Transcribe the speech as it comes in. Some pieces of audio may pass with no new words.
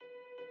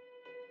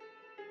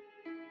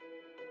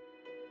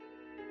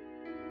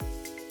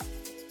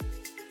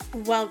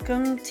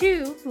Welcome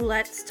to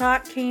Let's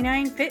Talk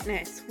Canine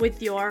Fitness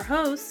with your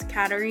hosts,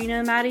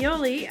 Katerina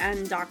Mattioli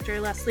and Dr.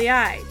 Leslie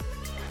I.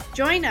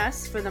 Join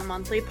us for the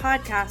monthly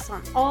podcast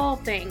on all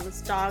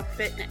things dog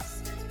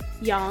fitness.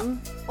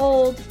 Young,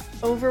 old,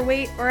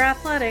 overweight, or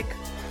athletic,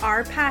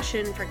 our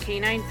passion for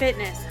canine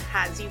fitness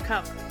has you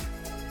covered.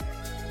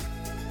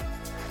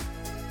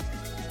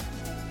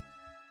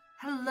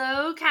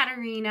 Hello,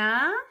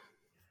 Katerina.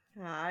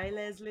 Hi,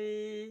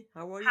 Leslie.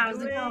 How are you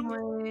How's it doing?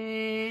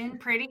 going?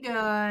 Pretty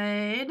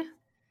good.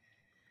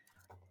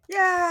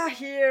 Yeah,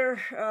 here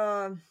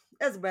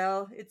as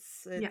well.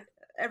 Yeah,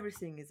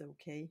 Everything is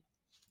okay.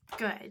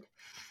 good.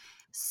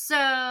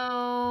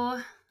 So,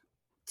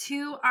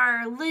 to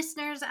our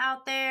listeners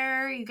out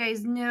there, you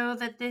guys know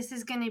that this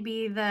is going to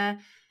be the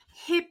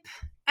hip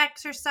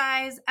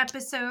exercise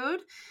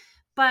episode,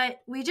 but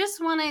we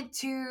just wanted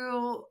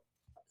to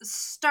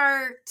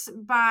start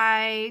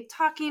by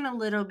talking a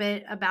little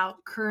bit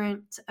about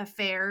current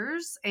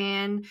affairs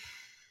and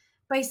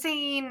by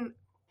saying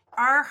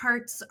our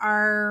hearts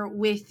are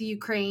with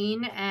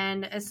Ukraine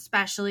and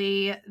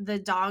especially the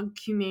dog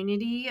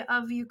community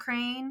of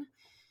Ukraine.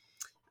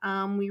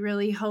 We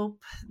really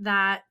hope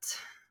that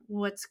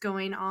what's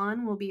going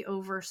on will be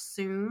over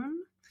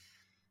soon,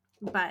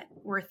 but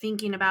we're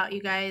thinking about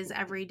you guys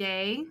every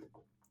day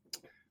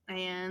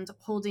and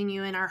holding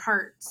you in our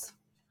hearts.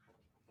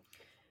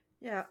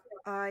 Yeah,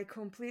 I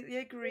completely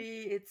agree.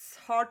 It's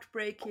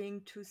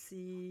heartbreaking to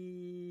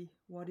see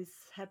what is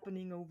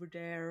happening over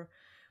there.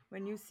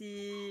 When you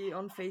see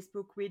on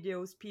Facebook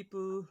videos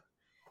people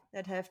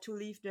that have to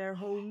leave their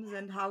homes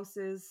and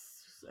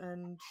houses,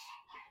 and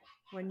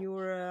when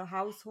you're a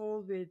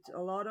household with a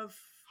lot of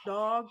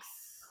dogs,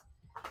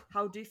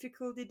 how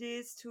difficult it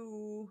is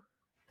to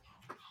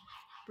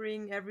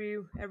bring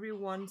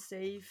everyone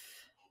safe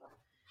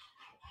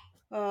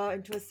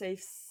into a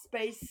safe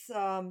space.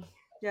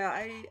 Yeah,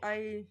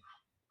 I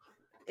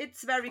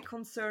it's very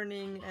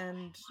concerning,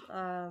 and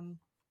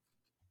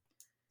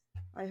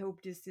I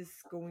hope this is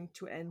going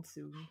to end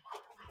soon.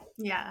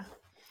 Yeah.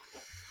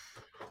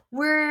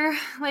 We're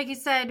like you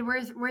said,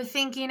 we're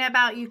thinking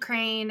about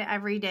Ukraine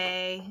every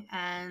day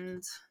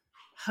and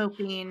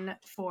hoping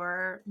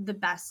for the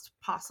best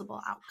possible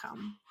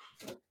outcome.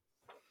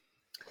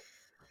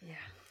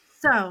 Yeah.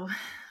 So,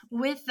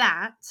 with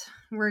that,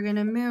 we're going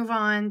to move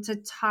on to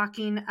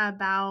talking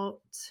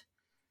about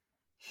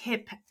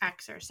hip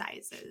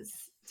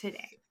exercises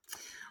today.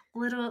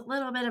 Little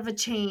bit of a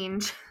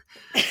change.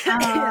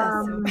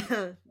 Yeah.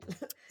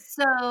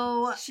 So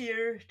So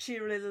cheer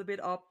a little bit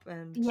up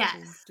and change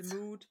the yes,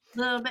 mood.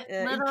 little bit,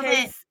 In little bit,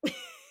 case,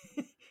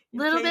 in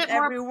little case bit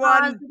more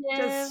everyone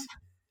positive.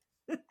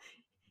 just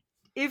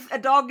if a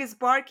dog is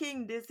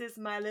barking, this is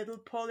my little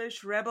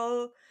Polish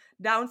rebel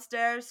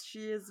downstairs.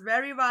 She is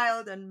very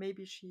wild, and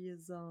maybe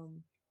she's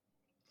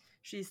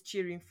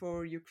cheering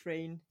for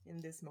Ukraine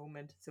in this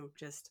moment. So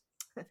just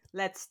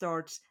let's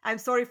start. I'm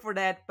sorry for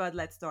that, but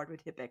let's start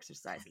with hip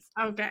exercises.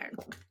 Okay.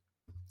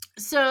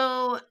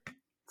 So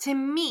to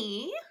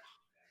me,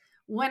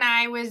 when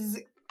I was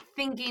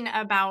thinking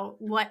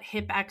about what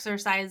hip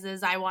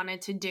exercises I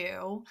wanted to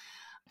do,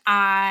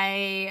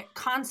 I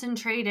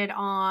concentrated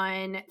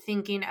on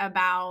thinking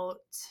about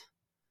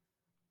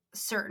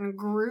certain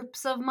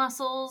groups of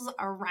muscles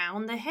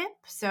around the hip.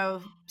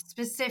 So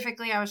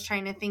specifically, I was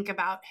trying to think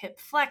about hip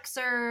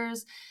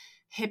flexors,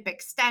 hip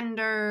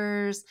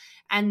extenders,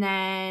 and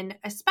then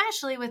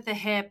especially with the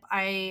hip,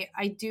 I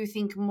do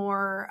think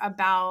more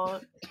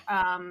about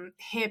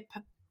hip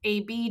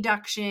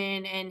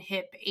abduction and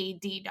hip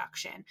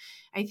adduction.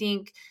 I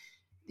think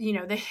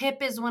the hip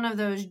is one of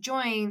those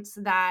joints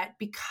that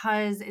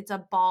because it's a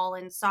ball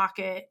and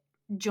socket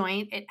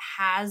joint, it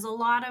has a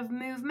lot of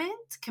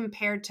movement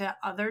compared to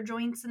other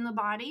joints in the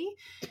body.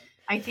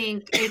 I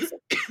think it's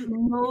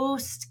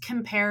most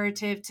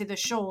comparative to the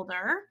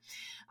shoulder.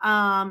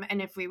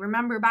 And if we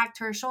remember back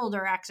to our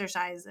shoulder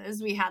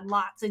exercises, we had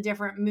lots of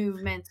different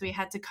movements we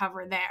had to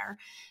cover there.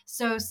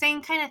 So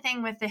same kind of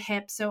thing with the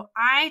hip. So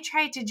I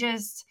tried to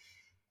just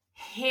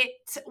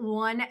hit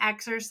one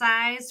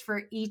exercise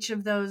for each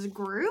of those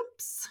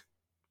groups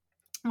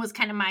was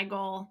kind of my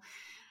goal.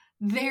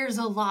 There's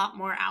a lot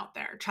more out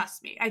there,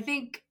 trust me. I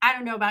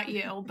don't know about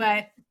you,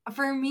 but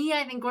for me,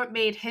 I think what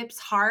made hips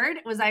hard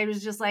was I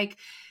was just like,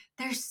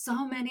 there's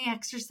so many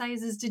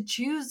exercises to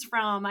choose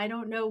from. I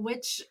don't know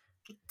which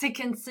to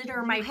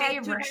consider You my had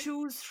to favorite.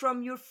 choose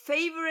from your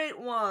favorite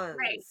Right.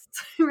 ones.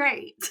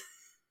 Right.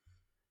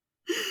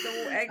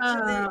 So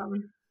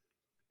actually,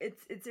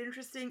 it's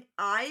interesting.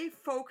 I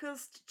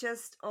focused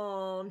just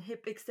on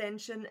hip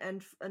extension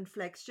and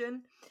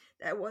flexion.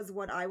 That was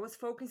what I was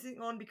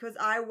focusing on because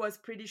I was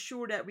pretty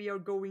sure that we are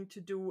going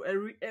to do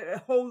a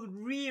whole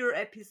rear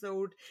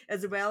episode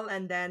as well,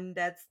 and then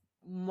that's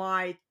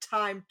my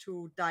time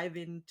to dive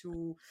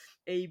into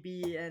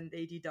AB and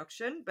A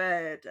deduction.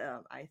 But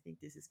I think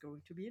this is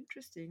going to be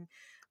interesting.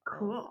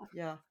 Cool.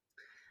 Yeah.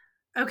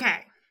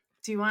 Okay.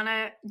 Do you want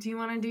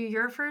to do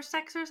your first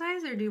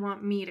exercise or do you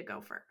want me to go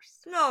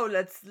first? No,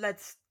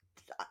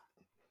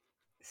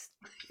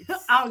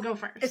 It's I'll go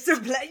it's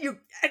first. you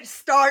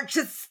start.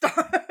 Just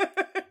start.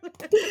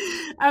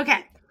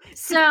 Okay.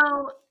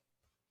 So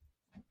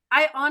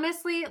I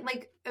honestly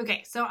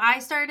okay, so I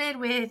started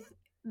with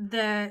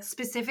the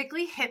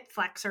specifically hip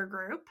flexor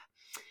group.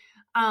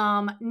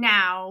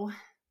 Now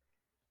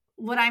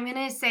what I'm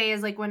going to say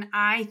is, like, when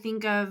I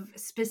think of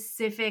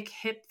specific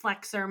hip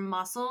flexor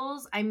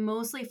muscles, I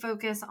mostly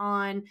focus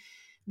on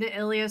the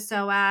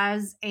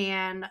iliopsoas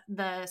and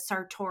the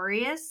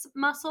sartorius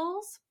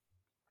muscles.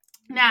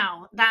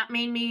 Now, that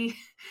made me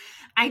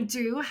I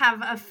do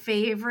have a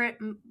favorite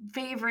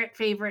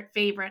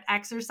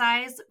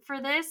exercise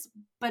for this,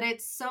 but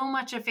it's so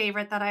much a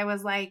favorite that I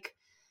was like,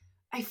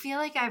 I feel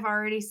like I've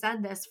already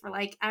said this for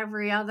like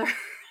every other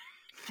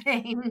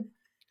thing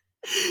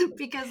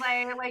because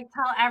I like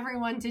tell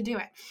everyone to do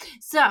it.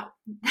 So,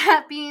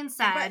 that being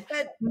said,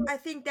 But I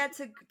think that's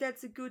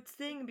a good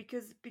thing,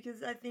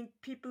 because I think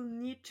people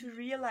need to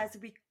realize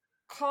we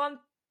can't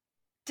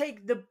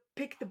pick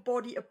the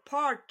body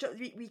apart.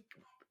 We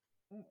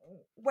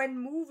when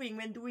moving,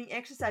 when doing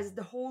exercises,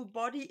 the whole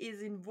body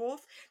is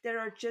involved. There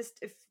are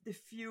just a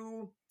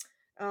few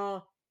uh,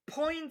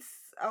 points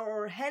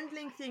or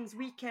handling things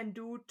we can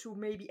do to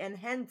maybe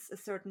enhance a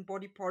certain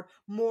body part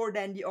more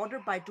than the other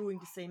by doing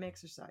the same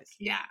exercise.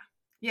 yeah.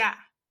 Yeah,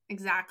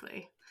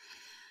 exactly.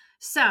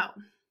 So,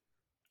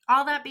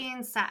 all that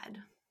being said,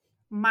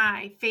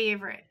 my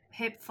favorite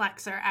hip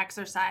flexor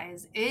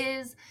exercise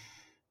is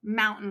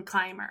mountain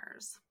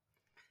climbers.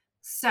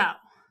 So,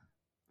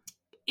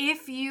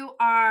 if you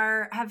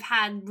have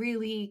had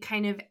really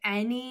kind of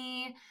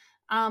any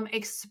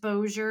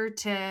exposure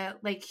to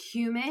like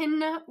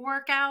human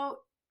workout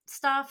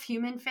stuff,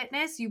 human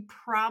fitness, you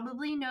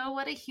probably know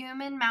what a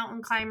human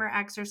mountain climber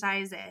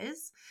exercise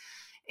is.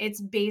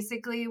 It's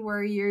basically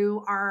where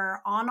you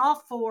are on all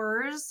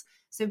fours.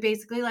 So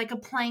basically like a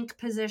plank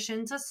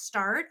position to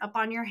start, up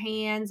on your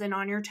hands and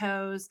on your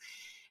toes.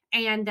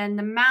 And then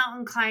the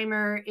mountain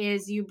climber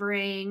is you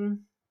bring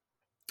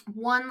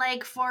one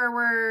leg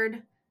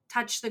forward,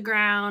 touch the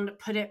ground,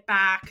 put it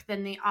back,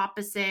 then the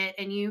opposite.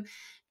 And you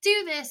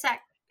do this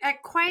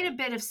at quite a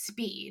bit of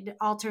speed,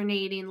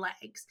 alternating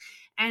legs.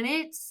 And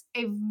it's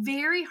a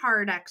very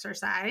hard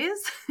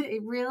exercise.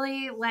 It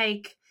really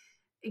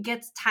it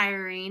gets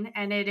tiring.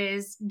 And it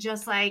is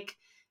just like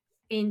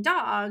in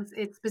dogs,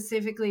 it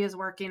specifically is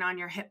working on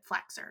your hip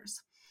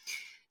flexors.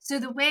 So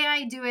the way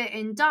I do it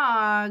in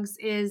dogs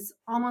is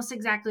almost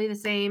exactly the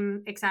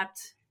same,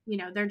 except,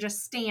 they're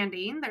just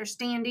standing. They're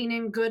standing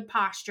in good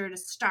posture to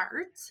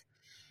start.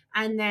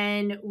 And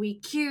then we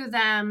cue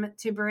them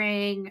to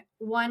bring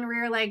one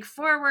rear leg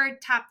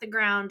forward, tap the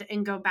ground,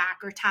 and go back,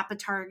 or tap a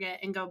target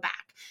and go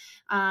back.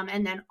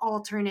 And then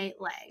alternate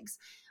legs.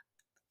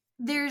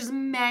 There's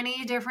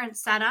many different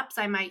setups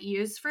I might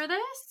use for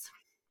this.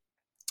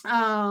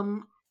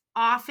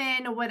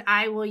 Often what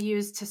I will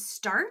use to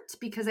start,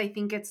 because I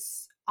think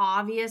it's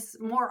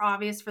more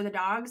obvious for the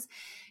dogs,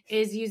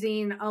 is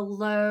using a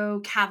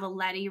low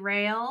cavaletti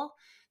rail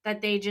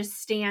that they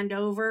just stand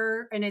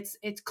over, and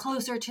it's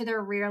closer to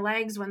their rear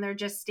legs when they're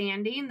just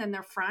standing than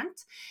their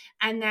front.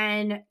 And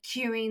then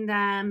cueing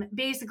them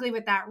basically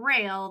with that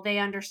rail, they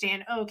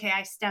understand, okay,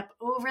 I step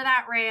over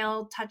that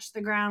rail, touch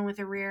the ground with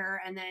a rear,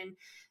 and then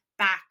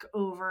back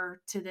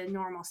over to the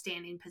normal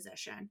standing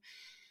position.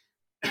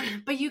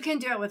 But you can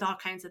do it with all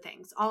kinds of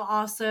things. I'll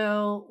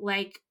also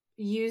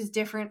use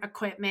different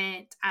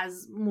equipment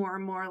as more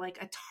and more like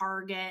a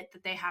target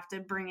that they have to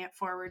bring it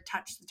forward,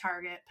 touch the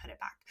target, put it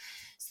back.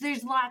 So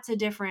there's lots of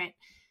different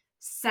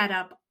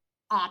setup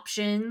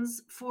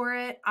options for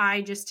it.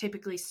 I just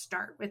typically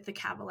start with the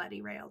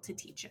cavaletti rail to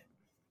teach it.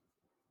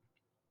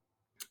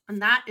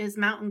 And that is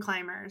mountain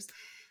climbers.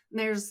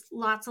 There's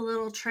lots of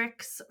little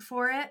tricks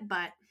for it,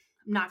 but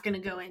I'm not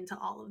going to go into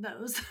all of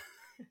those.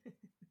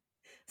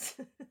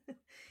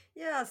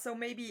 Yeah, so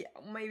maybe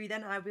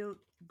then I will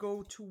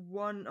go to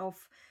one of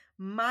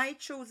my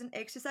chosen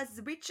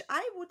exercises, which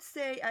I would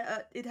say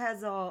it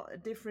has a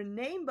different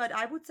name, but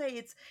I would say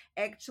it's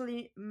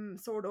actually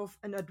sort of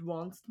an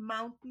advanced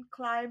mountain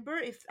climber,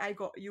 if I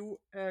got you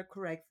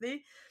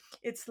correctly.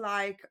 It's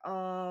like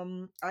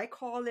I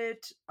call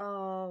it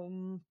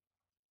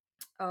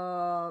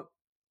uh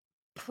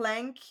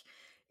plank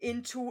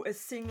into a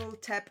single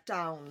tap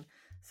down.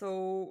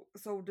 So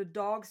the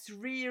dog's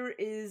rear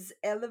is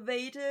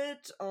elevated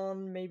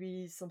on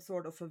maybe some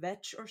sort of a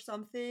wedge or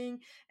something,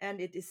 and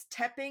it is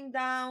tapping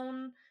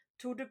down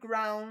to the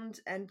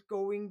ground and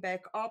going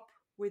back up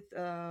with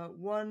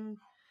one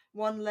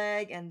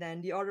leg, and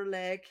then the other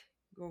leg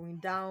going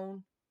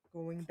down,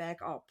 going back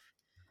up.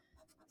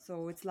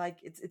 So it's like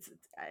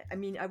I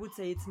mean, I would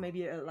say it's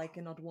maybe like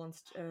an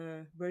advanced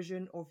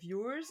version of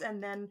yours,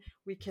 and then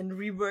we can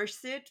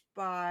reverse it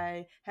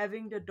by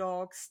having the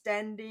dog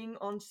standing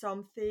on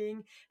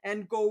something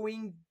and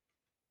going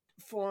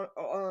for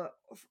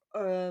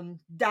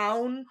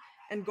down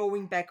and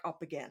going back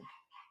up again.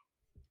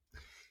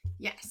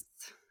 Yes.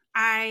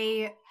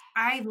 I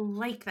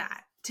like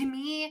that. To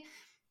me,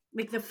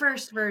 like the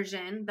first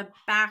version, the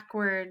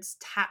backwards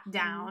tap Mm-hmm.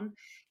 down,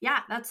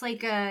 Yeah, that's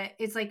like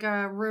it's like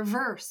a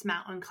reverse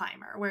mountain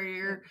climber where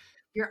Yeah.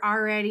 you're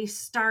already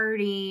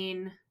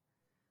starting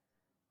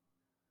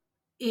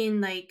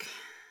in like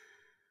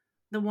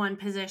the one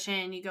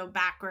position, you go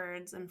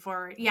backwards and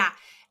forward. Yeah.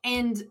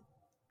 And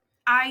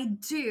I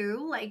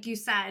do, like you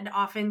said,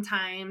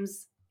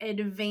 oftentimes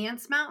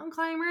advance mountain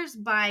climbers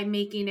by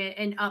making it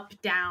an up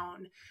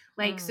down.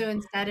 Like, so Mm.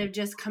 instead of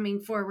just coming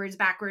forwards,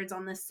 backwards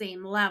on the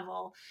same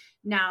level,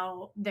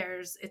 now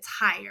it's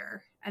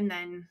higher. And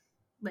then,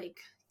 like,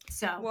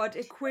 so. What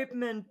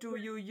equipment do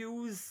you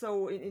use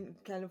so in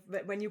kind of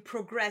when you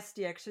progress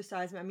the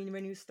exercise? I mean,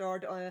 when you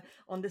start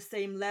on the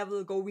same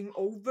level going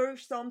over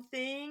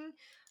something,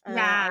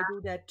 Yeah. I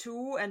do that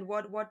too. And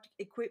what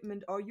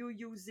equipment are you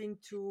using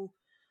to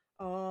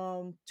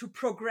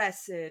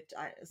progress it?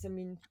 I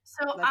mean,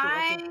 So like a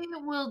I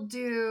will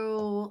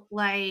do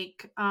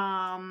like,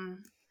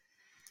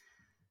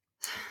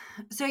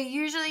 so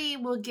usually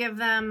we'll give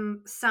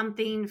them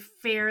something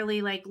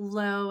fairly like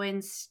low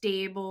and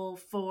stable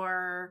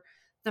for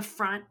the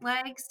front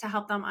legs to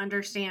help them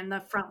understand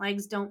the front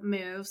legs don't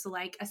move. So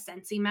like a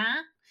Sensi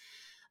mat.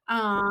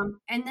 And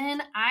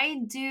then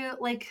I do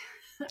like,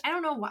 I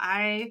don't know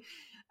why.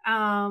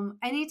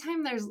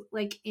 Anytime there's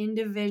like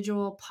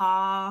individual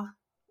paw,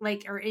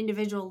 like or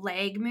individual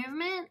leg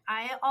movement,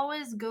 I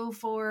always go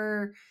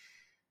for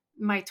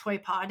my toy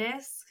paw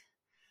disc.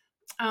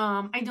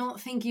 I don't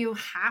think you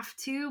have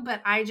to,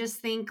 but I just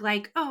think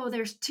like, oh,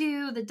 there's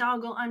two, the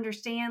dog will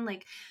understand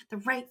like the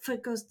right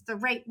foot goes to the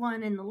right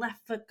one and the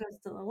left foot goes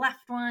to the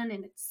left one,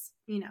 and it's,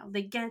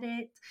 they get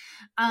it.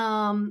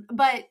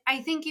 But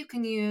I think you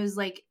can use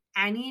like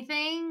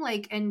anything,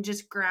 like, and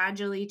just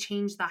gradually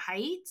change the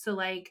height. So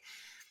like,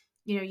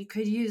 you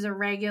could use a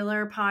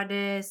regular paw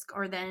disc,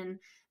 or then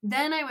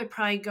I would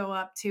probably go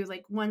up to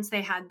like, once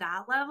they had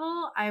that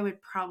level, I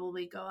would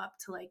probably go up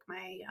to like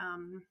my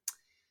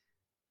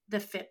the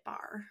fit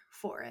bar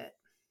for it.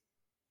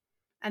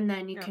 And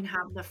then you yeah. can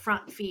have the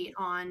front feet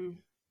on,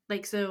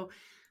 like, so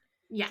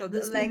yeah, So the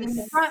the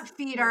length, front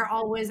feet yeah, are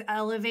always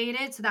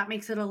elevated, so that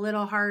makes it a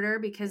little harder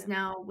because yeah,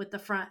 now with the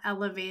front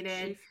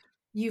elevated, shift.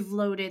 you've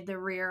loaded the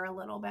rear a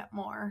little bit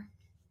more.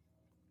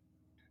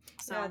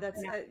 Yeah, So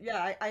that's yeah.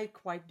 yeah. I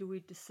quite do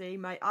it the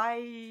same. I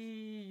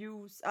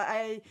use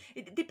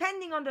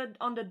depending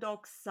on the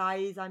dog's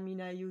size. I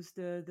mean, I use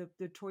the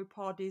toy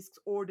paw discs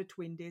or the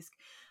twin disc.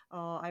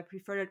 I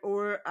prefer it,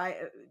 or I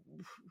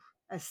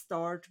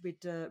start with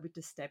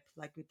the step,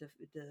 like with the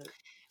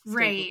stable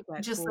Right,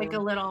 just like a platform.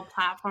 little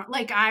platform.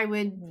 Like I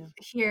would Yeah.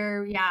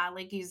 here, yeah,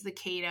 like use the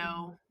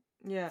Kato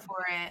Yeah.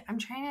 for it. I'm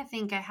trying to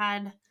think.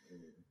 I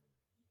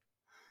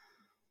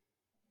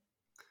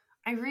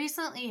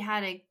recently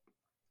had a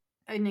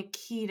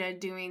Nikita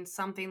doing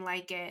something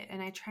like it,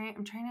 and I'm trying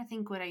to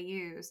think what I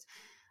used,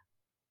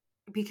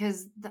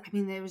 because I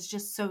mean it was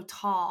just so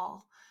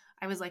tall.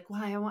 I was like,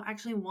 well,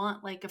 actually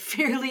want like a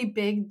fairly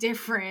big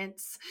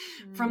difference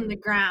from the Mm.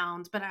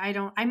 ground, but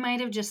I might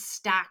have just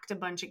stacked a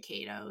bunch of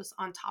Katos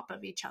on top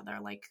of each other,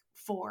 like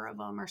four of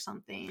them or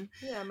something.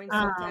 Yeah, I mean,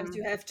 sometimes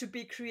you Um, have to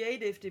be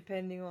creative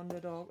depending on the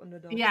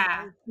dog yeah,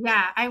 size.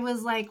 yeah. I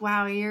was like,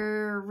 wow,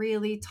 you're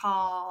really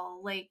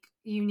tall. Like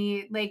you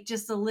need like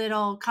just a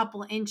little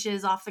couple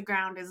inches off the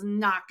ground is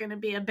not going to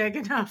be a big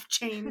enough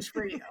change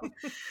for you.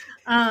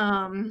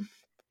 Um,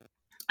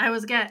 I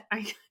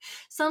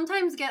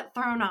sometimes get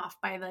thrown off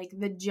by like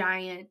the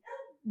giant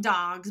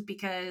dogs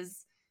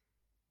because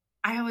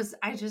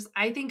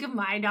I think of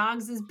my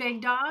dogs as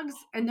big dogs,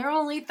 and they're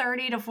only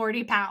 30 to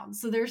 40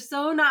 pounds. So they're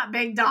so not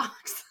big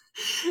dogs.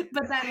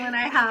 But then when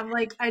I have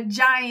like a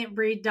giant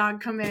breed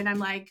dog come in, I'm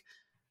like,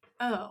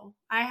 oh,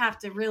 I have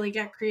to really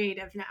get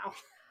creative now.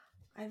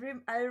 I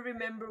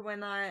remember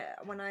when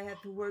I had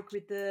to work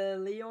with the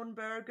Leon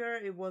Burger,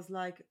 it was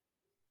like,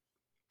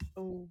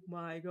 oh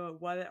my god,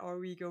 what are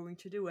we going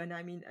to do? And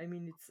I mean,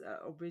 it's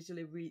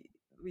obviously we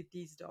with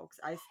these dogs,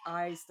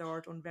 I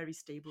start on very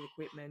stable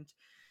equipment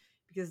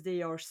because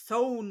they are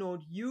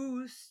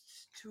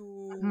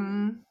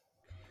Mhm.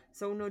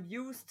 so not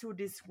used to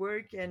this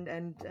work and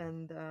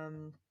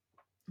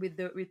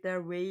with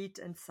their weight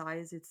and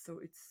size, it's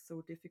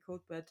so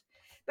difficult. But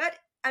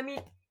I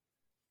mean,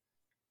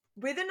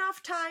 with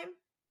enough time,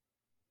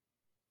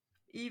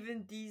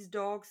 even these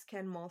dogs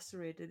can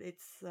master it.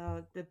 It's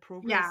the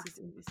Yeah. progress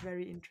is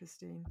very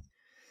interesting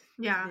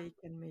Yeah. they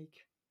can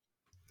make.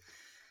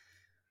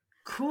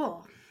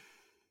 Cool.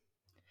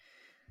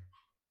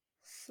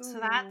 So So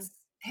that's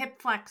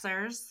hip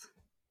flexors.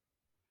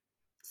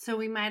 So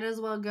we might as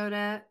well go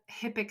to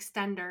hip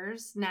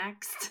extenders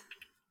next.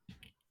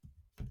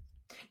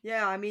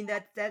 yeah, I mean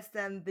that's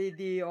then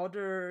the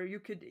other you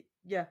could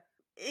yeah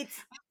it's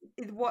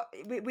it what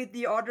with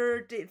the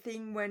other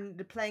thing when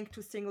the plank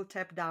to single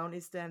tap down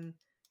is then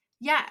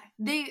Yeah,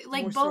 they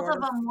like more both sort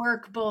of of. them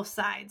work both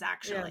sides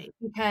Yeah, actually,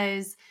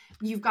 because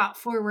you've got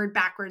forward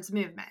backwards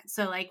movement.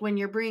 So like when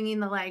you're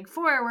bringing the leg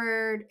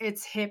forward,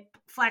 it's hip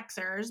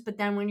flexors, but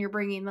then when you're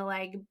bringing the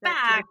leg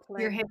back to the back,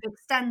 your plank. hip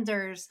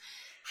extenders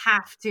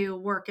have to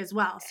work as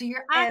well. So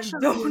you're And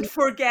don't actually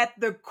forget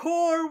the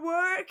core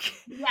work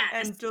yes,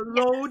 and the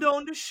yes. load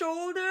on the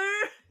shoulder.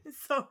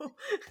 So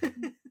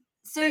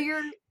So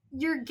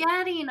you're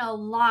getting a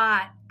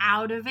lot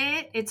out of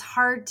it. It's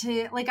hard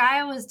to like I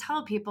always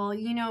tell people,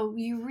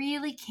 you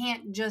really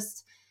can't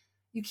just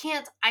you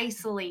can't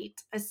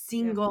isolate a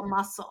yeah, single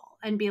muscle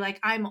and be like,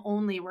 I'm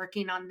only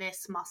working on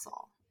this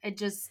muscle.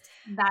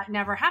 That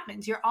never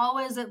happens. You're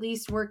always at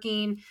least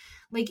working,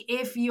 like,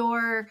 if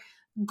your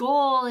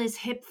goal is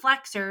hip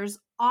flexors,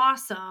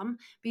 awesome.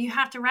 But you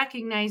have to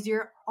recognize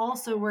you're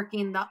also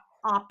working the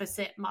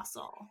opposite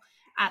muscle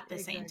at the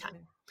same time. exactly.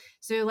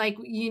 So, like,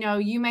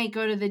 you might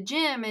go to the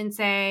gym and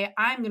say,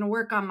 I'm going to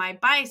work on my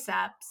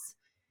biceps,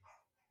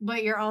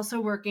 but you're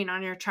also working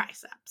on your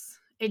triceps.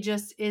 It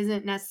just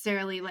isn't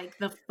necessarily like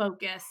the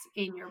focus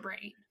in your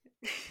brain.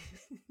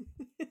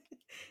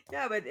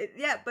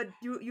 But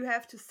you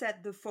have to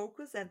set the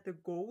focus and the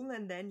goal,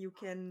 and then you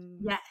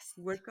can Yes.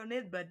 work on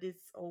it. But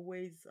it's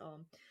always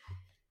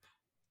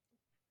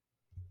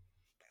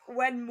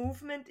when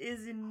movement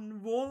is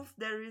involved,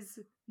 there is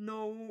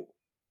no,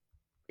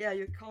 yeah,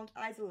 you can't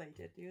isolate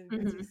it.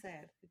 As you Mm-hmm.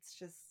 said, it's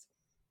just,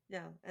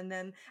 yeah. And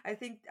then I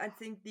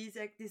think these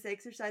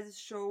exercises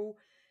show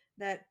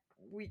that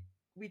we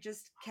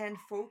just can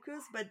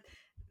focus. But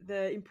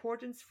the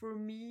importance for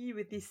me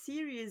with this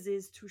series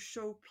is to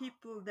show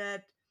people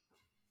that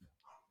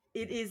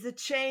it is a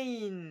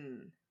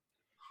chain,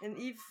 and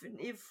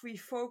if we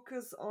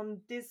focus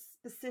on this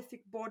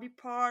specific body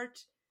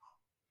part,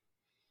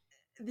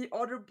 the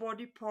other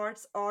body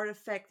parts are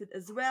affected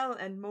as well,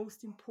 and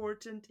most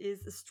important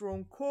is a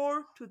strong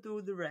core to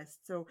do the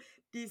rest. So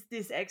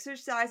this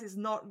exercise is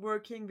not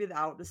working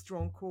without a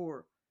strong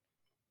core.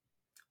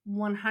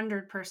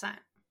 100%.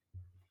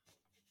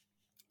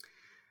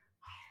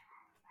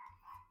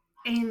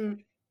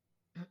 And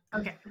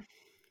okay,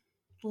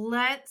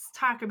 let's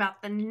talk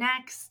about the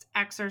next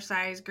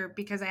exercise group,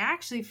 because I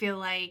actually feel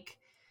like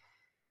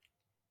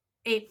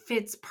it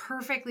fits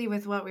perfectly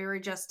with what we were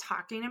just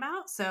talking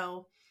about.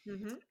 So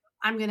Mm-hmm.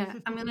 I'm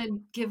gonna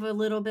give a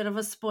little bit of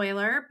a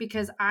spoiler,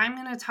 because I'm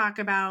gonna talk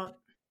about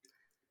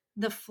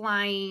the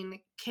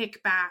flying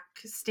kickback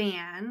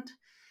stand,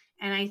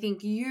 and I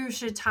think you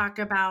should talk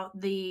about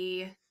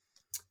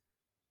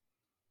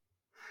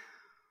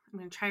I'm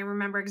going to try and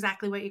remember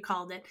exactly what you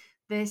called it.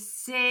 The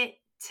sit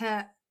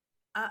to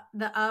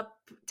the up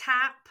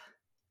tap.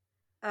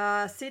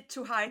 Sit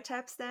to high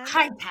tap stand.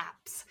 High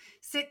taps.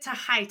 Sit to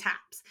high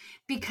taps.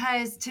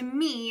 Because to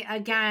me,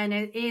 again,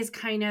 it is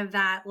kind of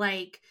that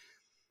like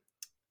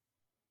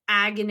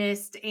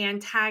agonist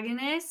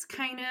antagonist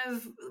kind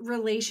of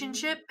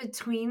relationship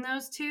between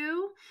those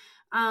two.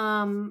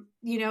 The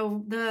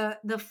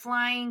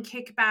flying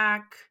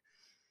kickback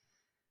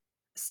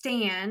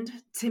stand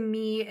to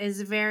me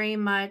is very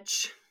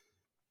much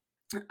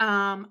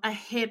a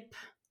hip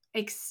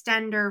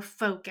extender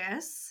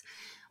focus,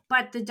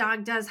 but the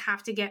dog does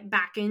have to get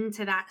back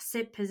into that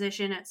sit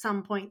position at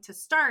some point to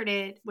start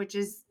it, which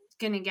is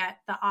going to get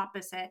the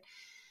opposite.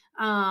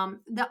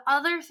 The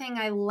other thing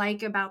I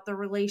like about the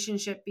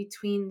relationship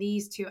between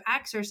these two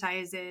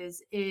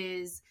exercises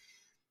is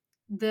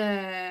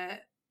the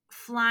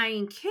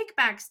flying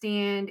kickback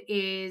stand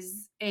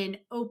is an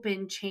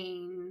open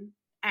chain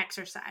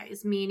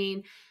exercise,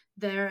 meaning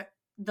the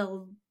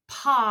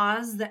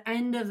paws, the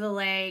end of the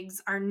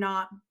legs are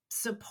not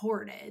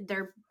supported.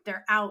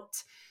 They're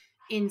out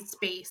in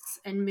space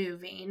and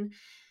moving.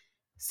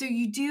 So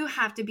you do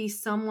have to be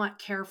somewhat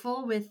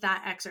careful with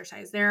that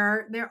exercise.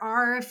 There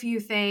are a few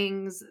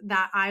things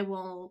that I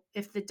will,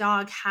 if the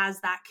dog has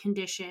that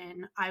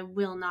condition, I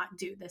will not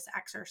do this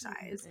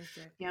exercise.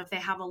 Exactly. If they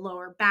have a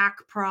lower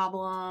back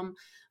problem,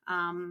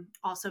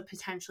 also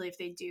potentially if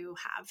they do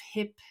have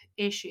hip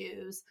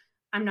issues,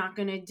 I'm not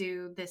going to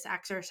do this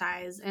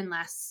exercise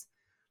unless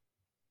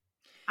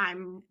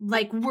I'm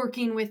like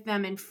working with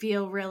them and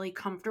feel really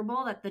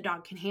comfortable that the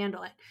dog can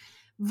handle it.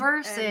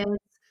 Versus And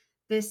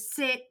the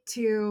sit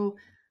to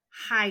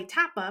high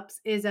tap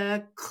ups is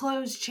a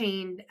closed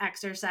chained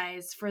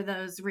exercise for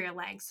those rear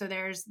legs. So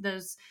there's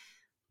those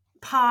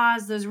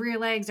paws, those rear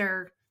legs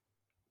are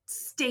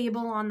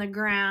stable on the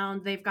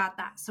ground. They've got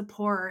that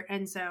support,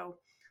 and so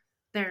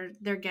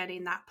they're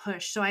getting that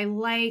push. So I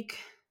like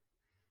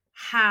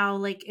how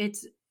like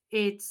it's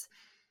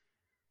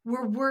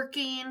we're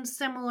working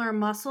similar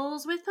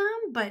muscles with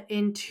them, but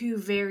in two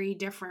very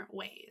different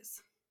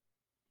ways.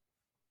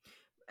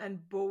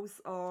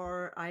 both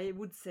are, I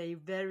would say,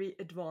 very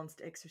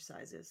advanced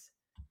exercises.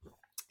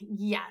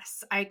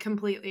 Yes, I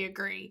completely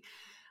agree.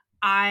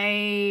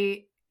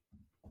 I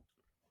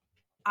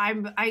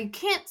I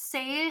can't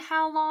say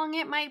how long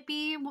it might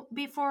be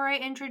before I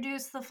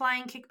introduce the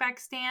flying kickback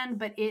stand,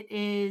 but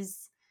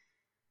it's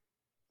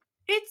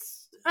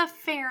a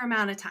fair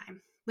amount of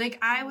time. Like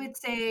I would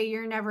say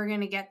you're never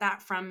going to get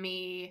that from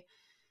me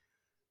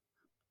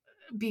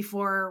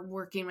before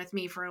working with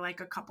me for like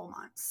a couple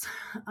months.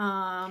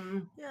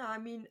 Yeah, I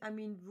mean,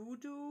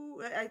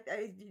 Voodoo.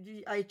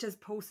 I just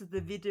posted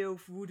the video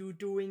of Voodoo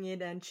doing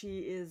it, and she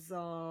is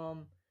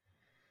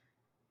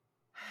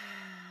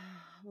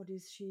what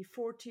is she?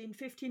 14,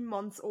 15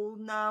 months old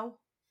now.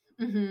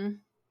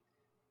 mhm.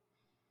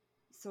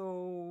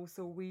 So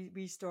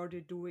we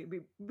started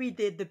doing we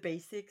did the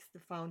basics, the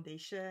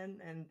foundation,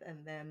 and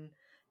then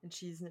and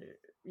she's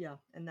yeah,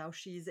 and now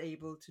she's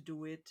able to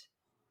do it.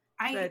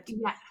 But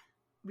Yeah,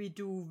 we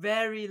do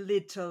very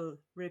little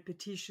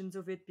repetitions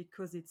of it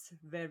because it's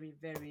very,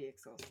 very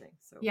exhausting.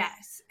 So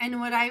yes. And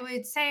what I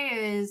would say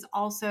is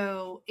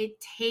also it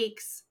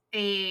takes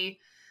a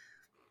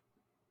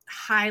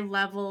high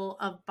level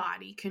of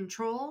body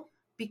control,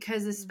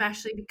 because mhm.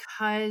 especially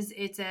because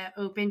it's an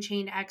open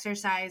chain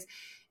exercise,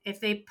 if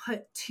they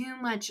put too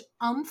much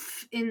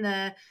oomph in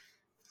the,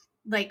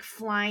 like,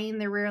 flying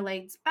the rear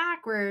legs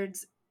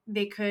backwards,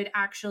 they could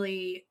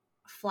actually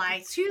fly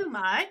It's too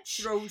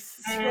much.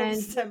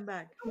 throws And them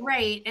back.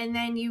 right, and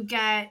then you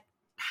get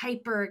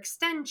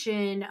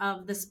hyperextension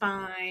of the Mhm.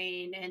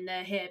 spine and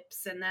the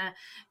hips and the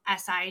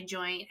SI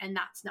joint, and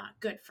that's not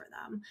good for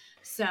them.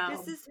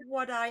 This So is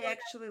what I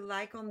actually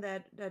like on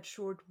that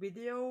short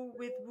video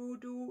with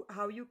Voodoo,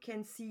 how you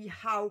can see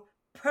how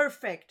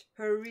perfect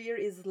her rear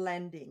is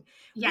landing.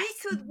 We yes,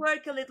 could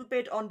work a little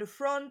bit on the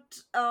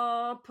front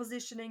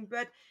positioning,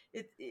 but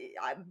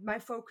my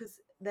focus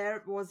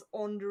there was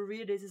on the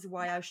rear. This is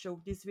why I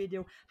showed this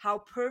video how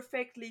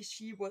perfectly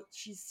she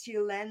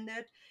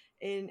landed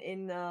in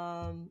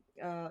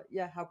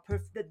yeah, how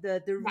perfect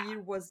the yeah,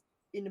 rear was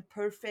in a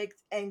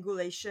perfect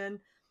angulation,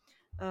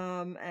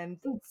 and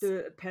it's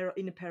the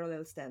in a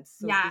parallel stance.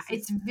 So yeah, this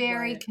is it's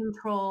very why.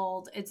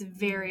 controlled. It's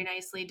very Mhm.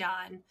 nicely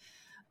done.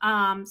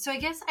 So I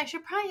guess I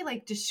should probably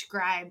like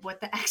describe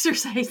what the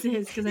exercise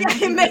is, because I Yeah, don't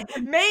think I've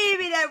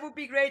maybe that would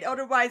be great.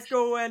 Otherwise,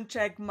 go and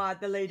check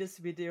the latest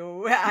video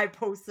where I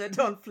posted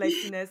on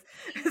flexiness.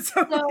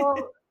 So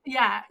So,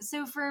 yeah.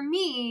 So for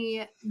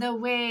me, the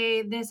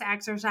way this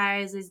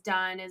exercise is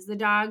done is the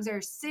dogs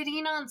are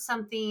sitting on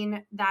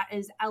something that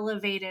is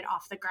elevated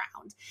off the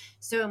ground.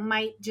 So it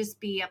might just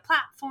be a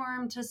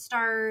platform to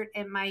start.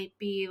 It might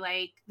be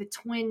like the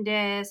twin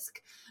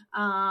disc.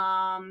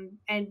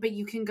 And but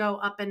you can go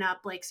up and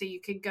up, like, so you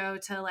could go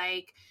to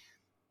like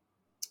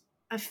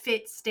a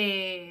fit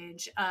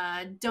stage,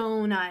 a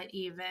donut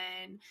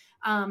even.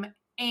 Um,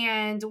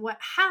 and what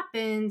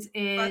happens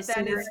but is, so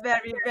then you're, it's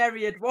very,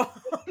 very advanced.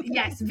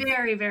 yes,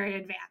 very, very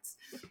advanced.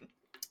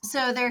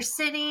 So they're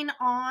sitting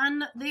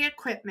on the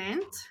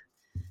equipment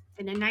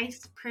in a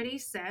nice, pretty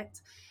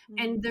sit,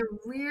 and Mhm. the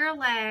rear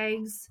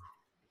legs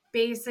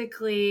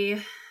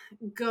basically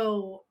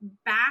go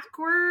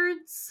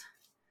backwards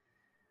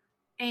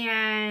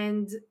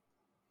and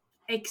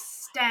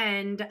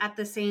extend at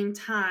the same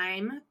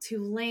time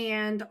to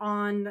land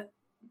on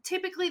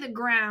typically the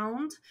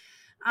ground,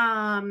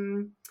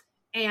 um,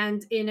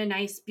 and in a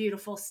nice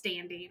beautiful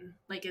standing,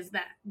 like, is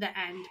that the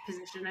end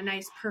position, a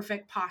nice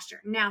perfect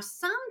posture. Now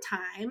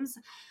sometimes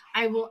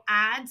I will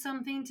add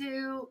something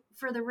to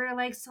for the rear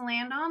legs to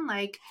land on,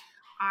 like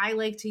I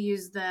like to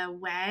use the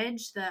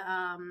wedge, the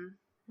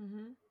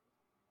Mhm.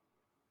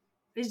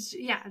 it's,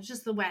 yeah, it's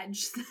just the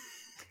wedge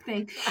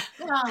thing.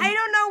 I um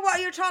don't know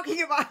what you're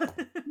talking about.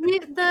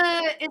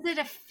 is it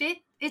a fit,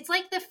 it's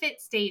like the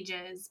fit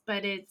stages,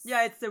 but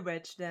Yeah, it's it's a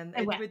wedge then.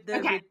 a It wedge. with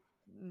the Okay, with.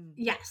 Mm.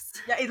 yes,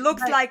 Yeah, it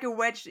looks but like a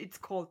wedge. It's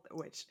called a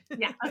wedge.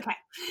 yeah, okay.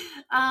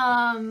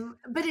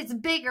 But it's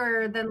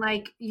bigger than,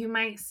 like, you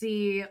might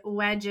see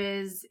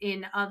wedges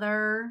in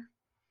other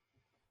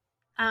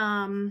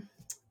um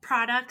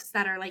products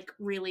that are like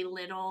really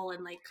little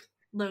and like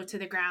low to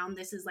the ground.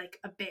 This is like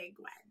a big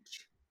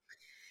wedge.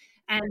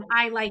 And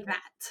I like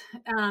that.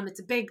 It's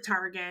a big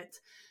target,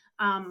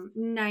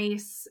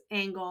 nice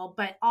angle,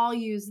 but I'll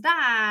use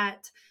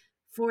that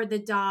for the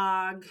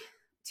dog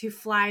to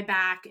fly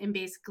back and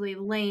basically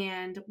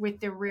land with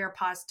the rear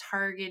paws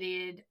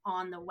targeted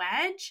on the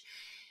wedge.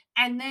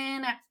 And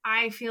then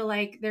I feel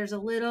like there's a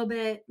little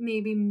bit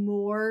maybe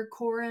more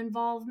core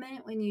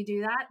involvement when you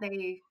do that.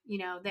 They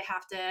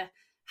have to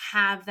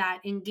have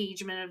that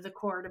engagement of the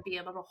core to be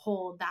able to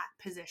hold that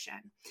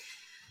position.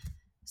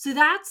 So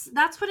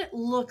that's what it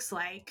looks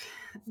like.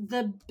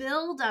 The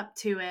build up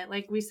to it,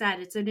 like we said,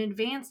 it's an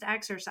advanced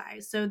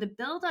exercise. So the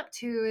build up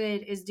to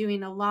it is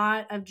doing a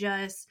lot of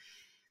just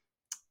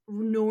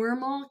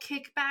normal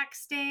kickback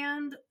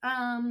stand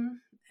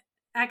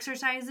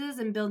exercises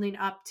and building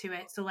up to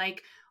it. So,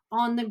 like,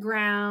 on the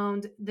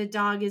ground, the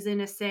dog is in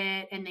a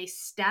sit and they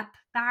step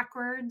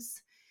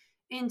backwards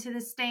into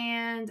the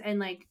stand, and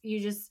like you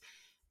just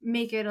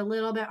make it a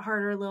little bit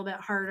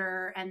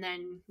harder, and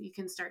then you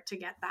can start to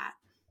get that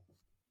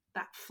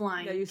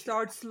Yeah, flying you kick.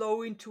 start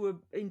slow into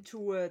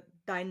a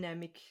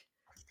dynamic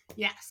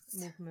Yes,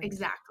 movement.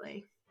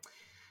 exactly.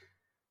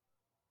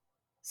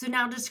 So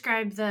now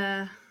describe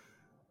the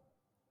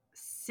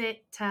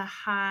sit to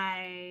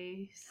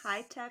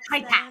High tap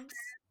high stance.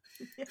 taps.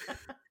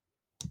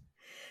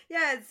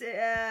 Yeah, it's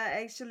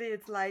actually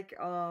it's like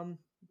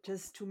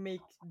just to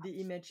make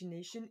the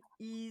imagination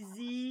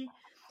easy,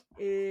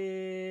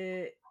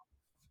 it's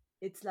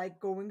like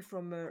going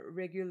from a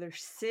regular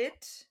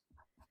sit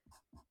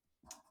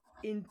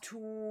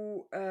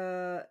into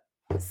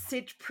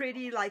sit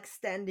pretty, like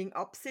standing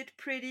up sit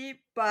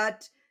pretty,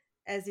 but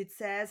as it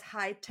says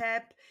high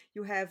tap,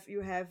 you have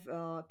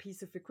a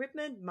piece of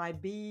equipment,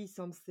 might be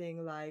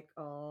something like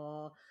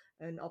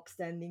an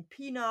upstanding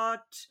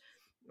peanut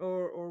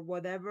or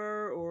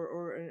whatever,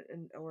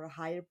 or a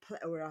higher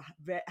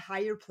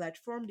higher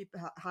platform,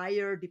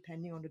 higher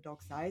depending on the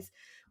dog size,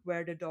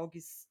 where the dog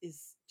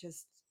is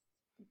just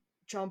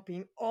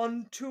jumping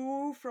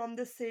onto from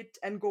the sit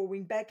and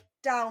going back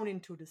down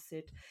into the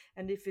sit.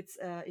 And if it's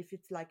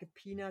like a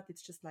peanut,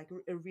 it's just like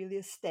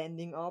really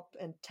standing up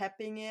and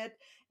tapping it,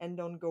 and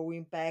then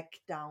going back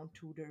down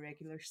to the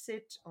regular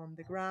sit on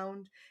the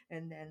ground,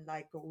 and then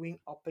like going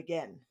up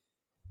again.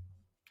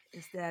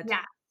 Is that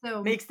Yeah.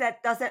 So makes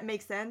that does that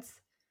make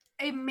sense?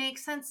 it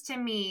makes sense to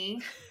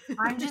me.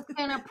 I'm just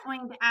going to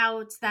point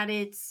out that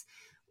it's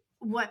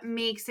what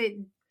makes it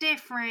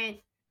different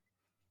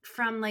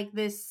from like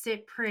this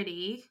sit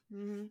pretty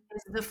Mhm.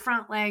 is the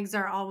front legs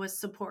are always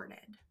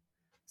supported.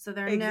 So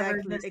they're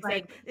never Exactly, just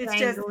like exactly. It's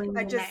just dangling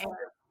I in the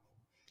air.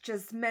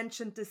 just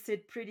mentioned the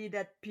sit pretty,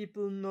 that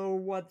people know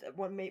what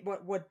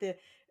the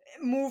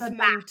The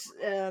back. movement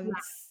Yeah.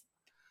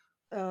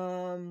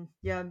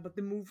 yeah, but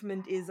the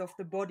movement is of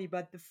the body,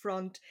 but the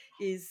front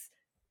is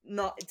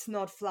not, it's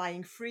not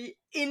flying free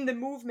in the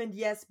movement,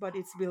 yes, but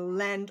it will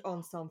land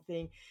on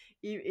something.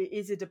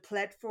 Is it a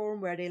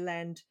platform where they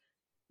land,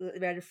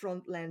 where the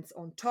front lands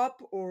on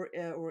top, or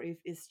if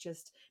it's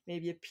just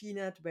maybe a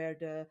peanut where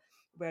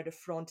the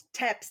front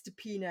taps the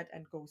peanut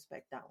and goes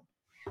back down.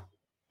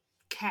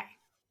 Okay.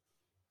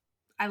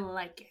 I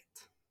like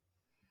it.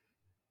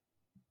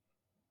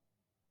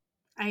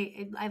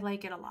 I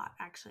like it a lot,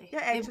 actually.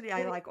 Yeah, actually,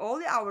 I like all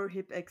the our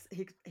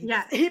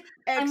Yeah. hip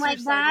And like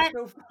exercises that,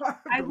 so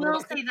far. I will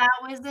say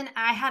that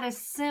I had a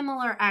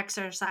similar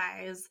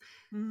exercise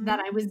that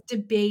Mhm. I was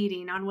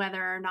debating on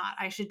whether or not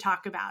I should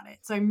talk about it.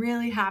 So I'm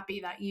really happy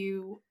that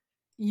you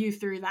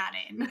threw that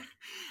in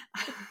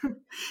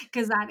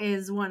because that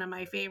is one of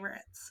my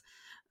favorites.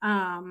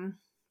 Um,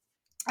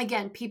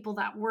 again, people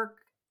that work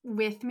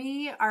with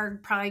me are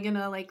probably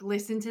gonna like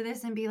listen to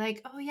this and be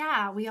like, oh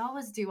yeah, we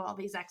always do all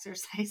these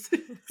exercises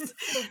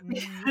So,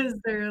 because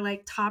they're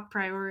like top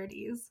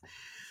priorities.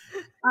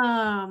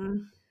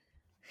 Um,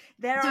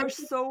 there so are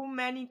so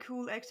many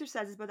cool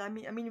exercises, but I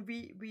mean,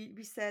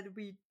 we said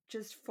we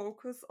just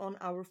focus on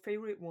our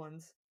favorite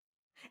ones.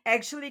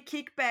 Actually,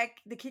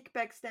 the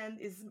kickback stand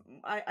is,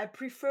 I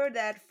prefer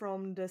that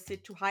from the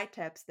sit to high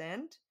tap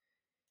stand,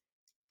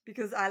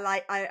 because I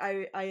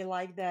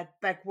like that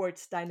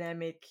backwards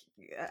dynamic.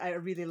 I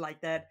really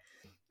like that.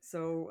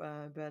 So,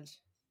 but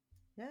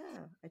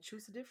yeah, I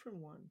choose a different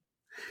one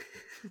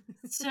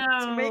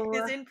to make so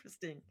this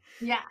interesting.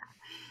 yeah.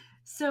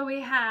 So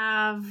we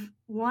have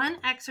one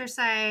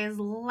exercise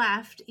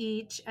left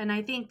each, and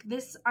I think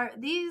these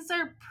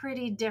are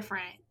pretty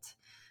different.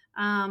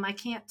 I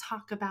can't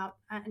talk about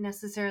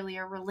necessarily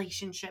a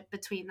relationship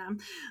between them.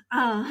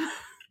 Um,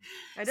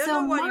 I don't so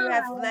know what you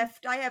have mine,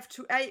 left. I have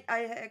to. I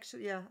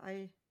actually, yeah,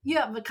 you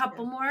have a yeah.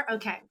 couple more.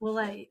 Okay, we'll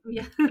let you.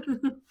 Yeah.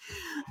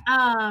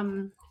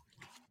 um,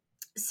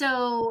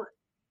 so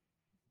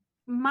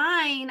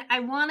mine, I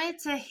wanted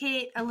to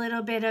hit a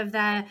little bit of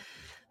the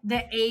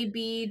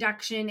AB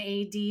duction,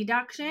 AD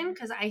duction,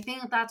 because I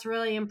think that's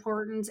really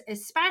important,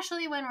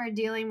 especially when we're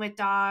dealing with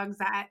dogs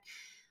that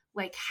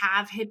like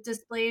have hip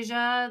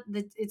dysplasia.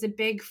 It's a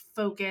big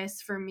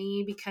focus for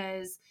me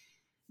because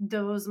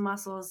those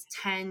muscles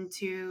tend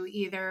to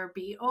either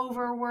be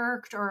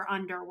overworked or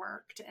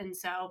underworked. And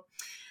so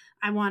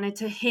I wanted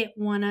to hit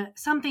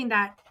something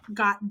that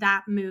got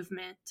that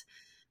movement.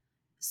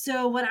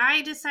 So what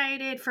I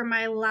decided for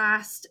my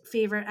last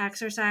favorite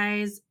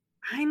exercise,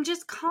 I'm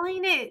just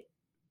calling it,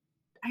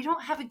 I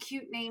don't have a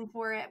cute name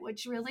for it,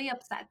 which really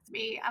upsets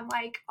me. I'm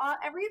like, oh,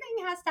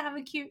 everything has to have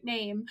a cute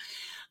name.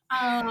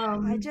 I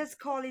Um, just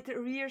call it a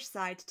rear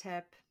side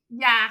tap.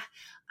 yeah,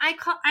 I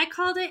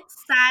called it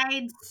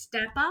side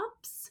step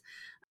ups.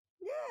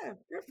 Yeah,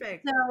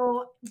 perfect.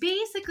 So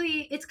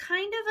basically, it's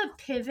kind of a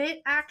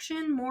pivot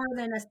action more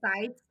than a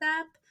side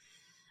step.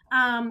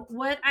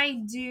 What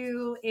I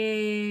do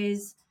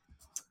is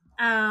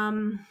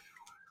um,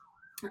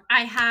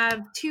 I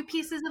have two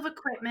pieces of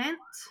equipment.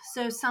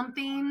 So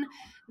something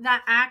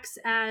that acts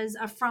as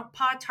a front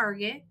paw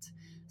target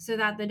so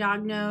that the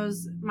dog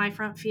knows my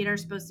front feet are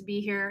supposed to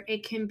be here.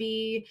 It can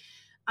be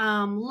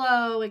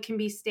low, it can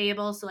be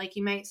stable. So, like,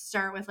 you might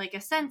start with like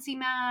a Sensi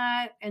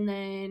mat and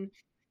then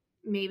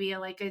maybe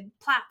like a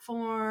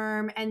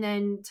platform. And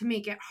then to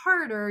make it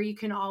harder, you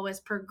can always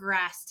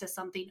progress to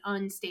something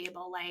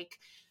unstable like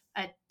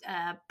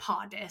a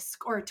paw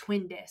disc or a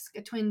twin disc,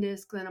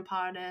 then a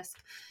paw disc,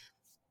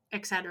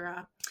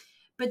 etc.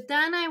 But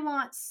then I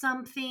want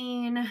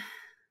something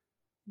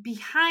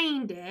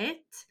behind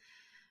it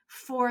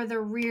for the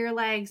rear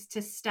legs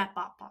to step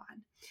up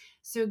on.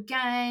 So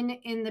again,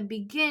 in the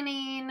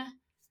beginning,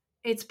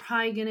 it's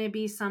probably going to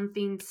be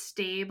something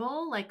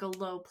stable, like a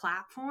low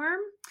platform.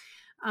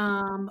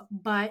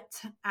 But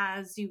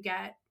as you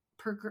get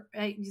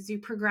as you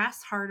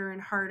progress harder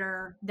and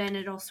harder, then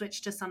it'll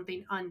switch to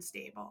something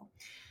unstable.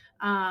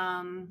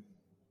 Um,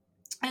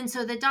 and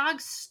so the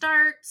dog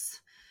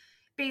starts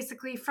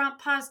basically front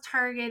paws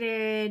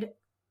targeted,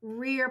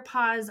 rear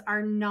paws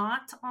are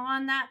not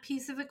on that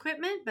piece of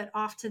equipment, but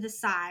off to the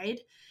side.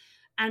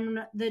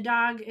 And the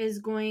dog is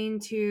going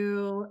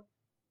to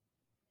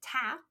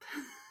tap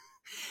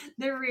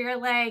the rear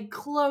leg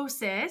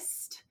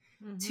closest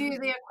to Mm-hmm.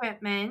 the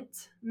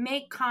equipment,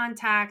 make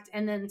contact,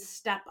 and then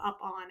step up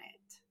on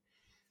it.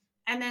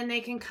 And then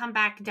they can come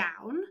back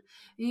down.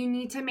 You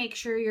need to make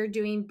sure you're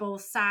doing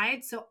both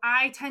sides. So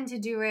I tend to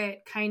do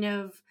it kind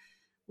of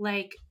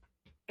like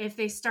if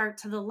they start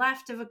to the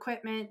left of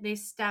equipment, they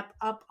step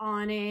up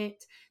on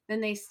it,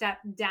 then they step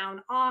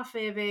down off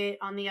of it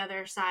on the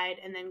other side,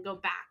 and then go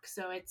back.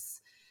 So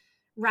it's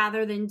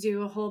rather than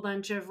do a whole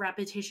bunch of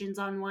repetitions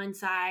on one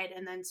side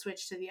and then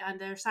switch to the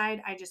other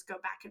side, I just go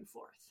back and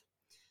forth.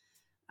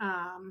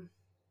 Um,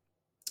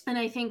 and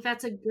I think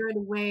that's a good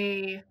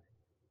way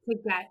to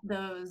get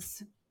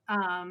those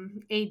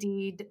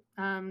AD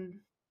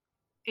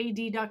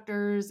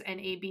adductors and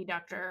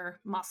abductor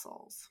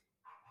muscles.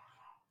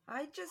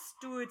 I just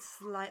do it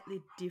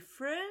slightly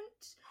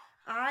different.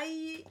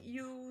 I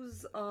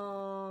use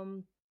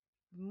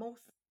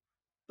most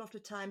of the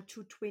time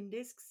two twin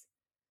discs.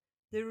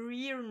 The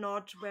rear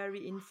not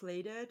very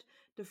inflated.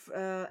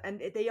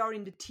 And they are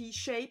in the T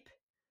shape.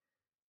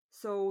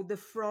 So the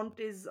front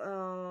is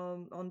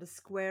on the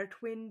square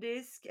twin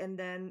disc, and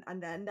then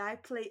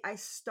I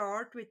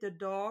start with the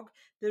dog.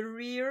 The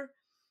rear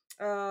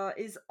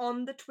is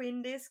on the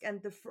twin disc,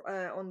 and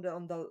on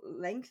the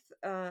length,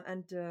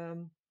 and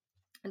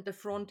the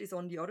front is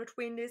on the other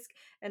twin disc,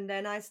 and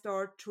then I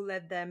start to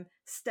let them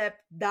step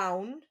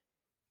down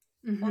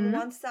on Mm-hmm.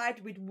 one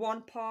side with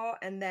one paw,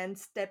 and then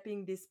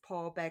stepping this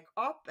paw back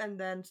up, and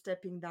then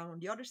stepping down on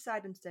the other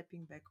side and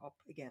stepping back up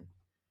again.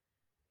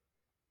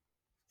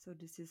 So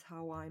this is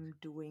how I'm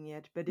doing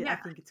it, but I Yeah,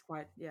 think it's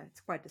quite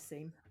the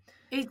same.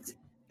 it's.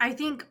 I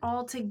think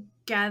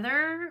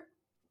altogether,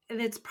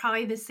 it's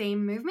probably the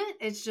same movement.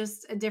 It's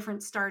just a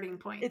different starting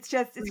point. It's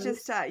Right?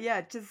 just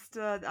yeah, just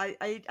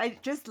I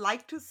just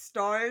like to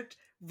start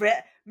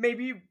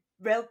maybe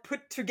well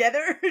put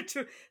together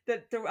to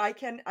that, so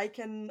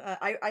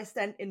I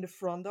stand in the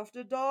front of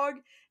the dog,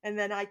 and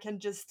then I can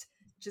just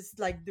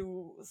like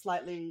do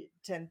slightly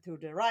tend to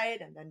the right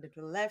and then to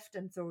the left,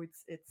 and so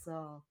it's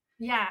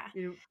Yeah,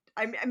 you know,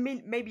 I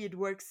mean, maybe it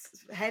works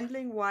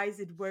handling wise,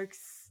 it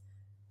works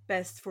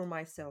best for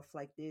myself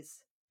like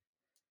this.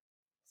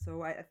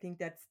 So I think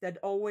that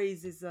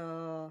always is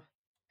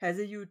has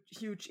a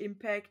huge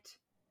impact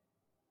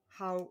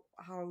how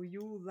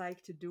you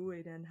like to do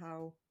it, and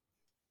how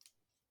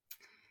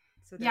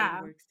so that it yeah.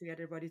 works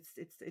together. But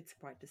it's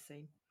quite the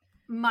same.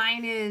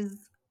 Mine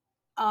is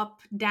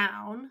up,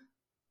 down,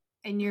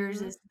 and yours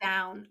Mm-hmm. is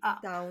down,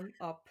 up. Down,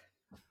 up.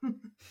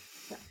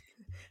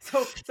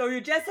 So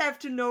you just have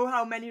to know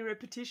how many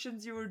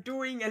repetitions you are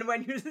doing, and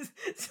when you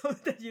so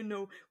that you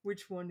know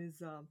which one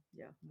is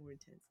yeah, more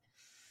intense.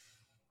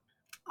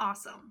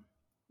 Awesome.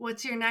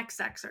 What's your next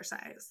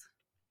exercise?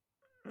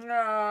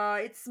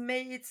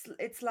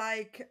 It's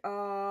like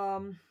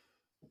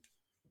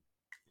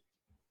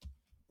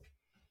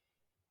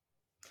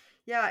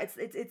yeah, it's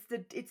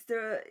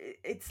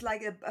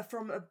like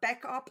from a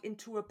back up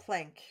into a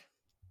plank.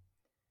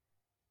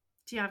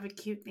 Do you have a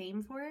cute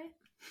name for it?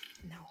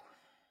 No,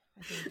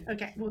 I don't have a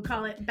Okay, cute we'll name.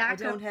 call it I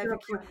back up don't have to a a cute.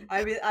 plank.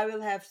 I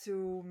will have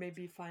to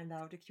maybe find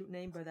out a cute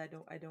name, but I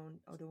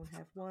don't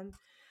have one.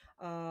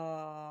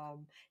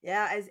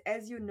 Yeah,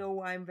 as you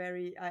know, I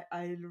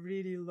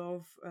really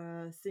love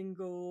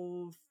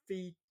single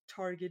feet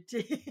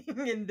targeting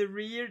in the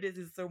rear. This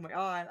is so much. Oh,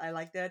 I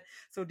like that.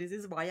 So this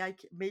is why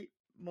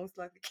most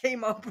likely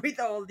came up with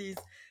all these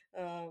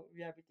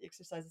yeah, with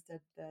exercises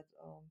that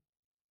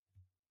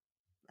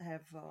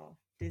have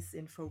this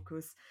in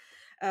focus.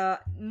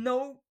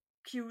 No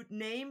cute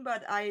name,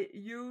 but I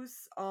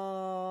use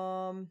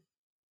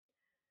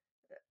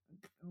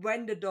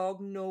when the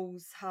dog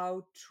knows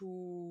how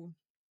to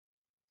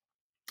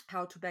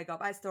back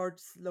up. I start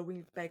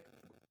slowing back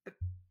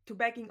to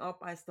backing up.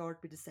 I start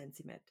with the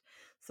Sensimet,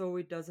 so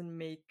it doesn't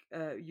make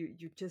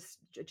you just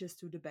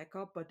do the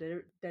backup, but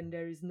then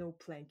there is no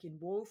plank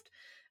involved.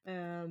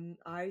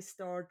 I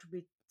start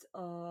with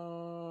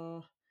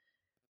a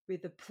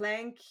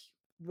plank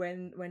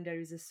when there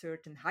is a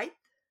certain height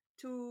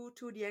to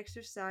the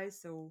exercise.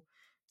 So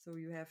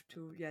you have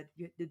to, yeah,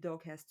 the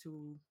dog has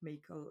to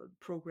make a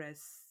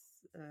progress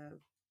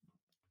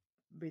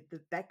with the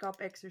backup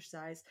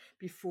exercise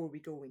before we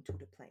go into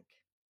the plank.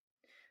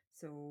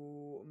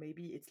 So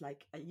maybe it's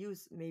like I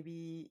use,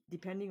 maybe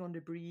depending on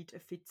the breed, a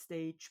fit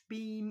stage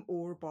beam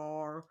or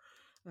bar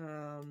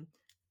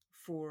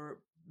for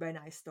when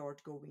I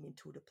start going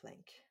into the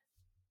plank.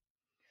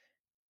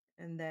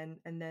 And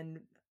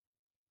then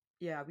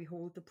yeah, we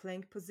hold the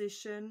plank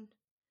position,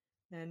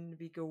 then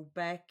we go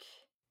back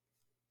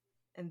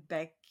and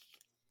back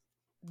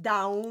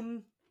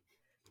down,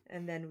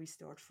 and then we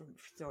start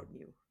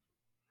new.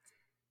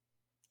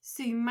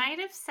 So you might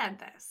have said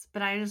this,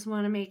 but I just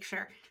want to make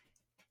sure.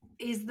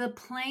 Is the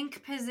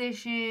plank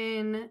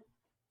position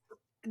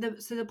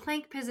the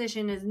plank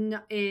position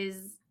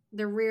is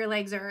the rear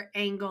legs are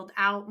angled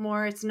out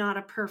more. It's not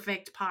a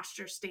perfect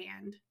posture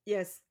stand.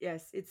 Yes,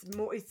 it's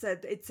more. It's a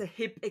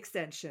hip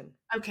extension.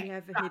 Okay, We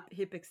have a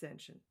hip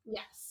extension.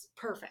 Yes,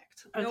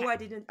 perfect. Okay. No, I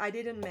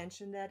didn't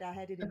mention that. I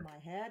had it in my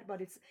head,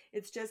 but it's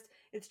just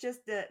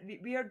that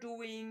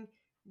the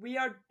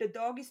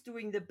dog is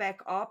doing the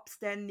back up,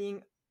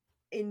 standing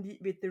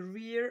with the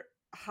rear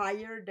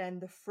higher than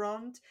the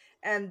front,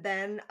 and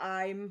then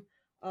I'm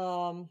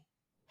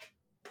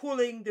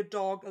pulling the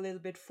dog a little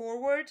bit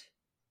forward,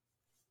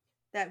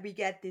 that we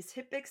get this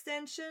hip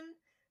extension.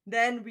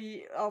 Then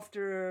we,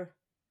 after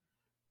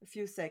a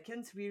few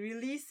seconds, we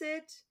release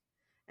it,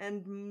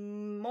 and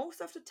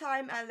most of the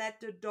time I let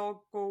the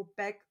dog go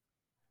back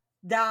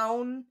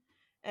down,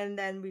 and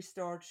then we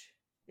start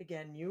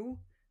again new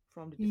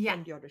from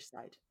the other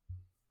side.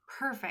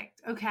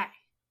 Perfect. Okay.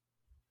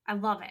 I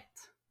love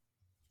it.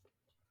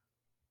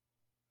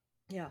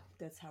 Yeah,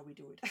 that's how we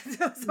do it.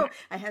 So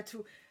I had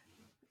to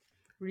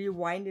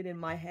rewind it in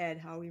my head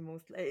how we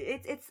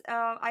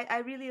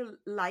I really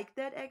like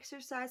that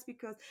exercise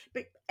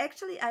but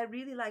actually I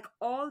really like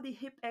all the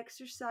hip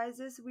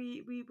exercises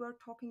we were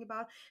talking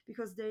about,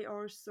 because they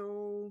are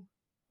so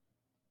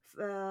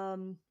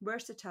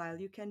versatile.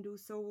 You can do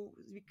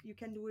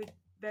it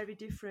very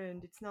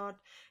different.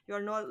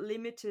 You're not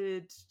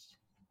limited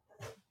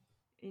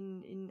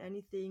in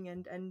anything,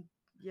 and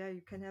yeah,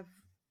 you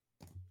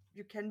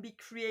can be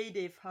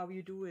creative how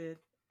you do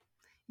it.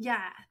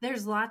 Yeah,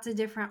 there's lots of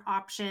different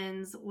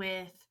options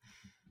with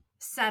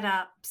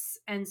setups,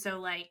 and so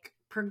like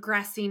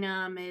progressing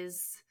them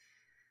is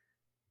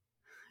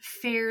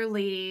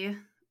fairly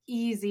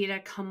easy to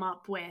come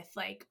up with,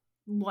 like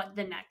what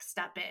the next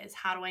step is.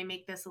 How do I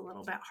make this a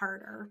little bit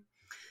harder?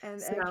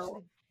 And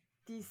actually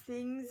these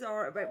things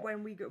are, but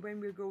when we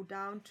go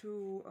down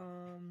to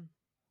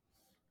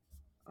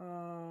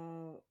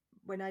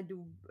when I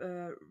do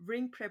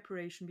ring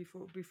preparation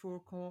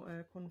before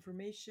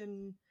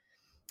confirmation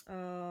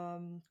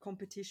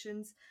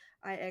competitions,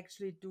 I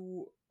actually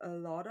do a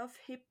lot of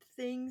hip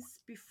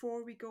things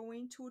before we go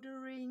into the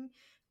ring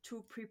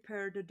to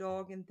prepare the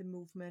dog and the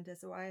movement. And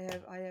so I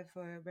have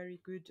a very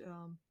good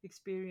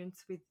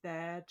experience with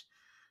that,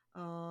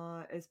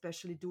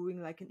 especially doing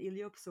like an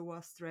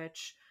iliopsoas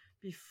stretch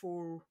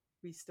before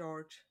we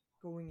start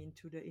going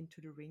into the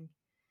ring.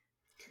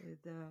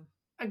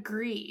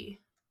 Agree.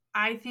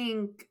 I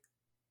think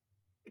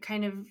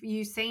kind of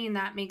you saying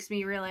that makes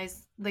me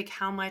realize like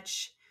how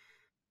much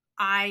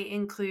I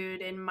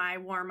include in my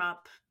warm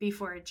up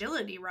before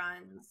agility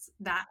runs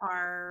that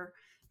are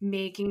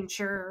making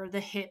sure the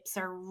hips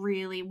are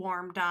really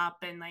warmed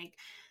up, and like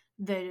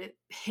the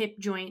hip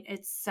joint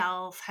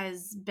itself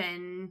has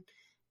been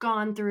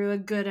gone through a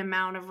good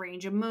amount of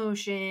range of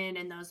motion,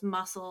 and those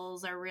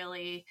muscles are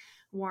really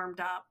warmed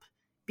up,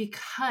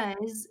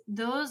 because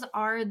those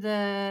are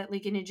the,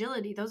 like in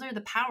agility, those are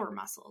the power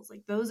muscles.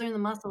 Like those are the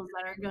muscles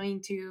that are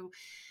going to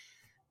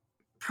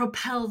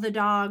propel the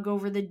dog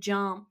over the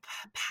jump,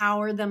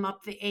 power them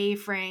up the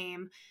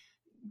A-frame,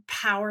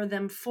 power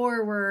them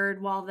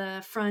forward while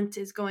the front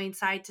is going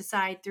side to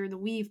side through the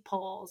weave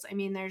poles. I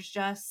mean, there's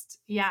just,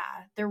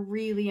 they're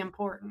really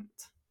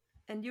important.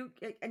 And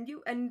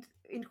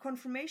in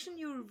confirmation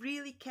you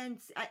really can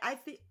see, I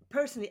think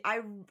personally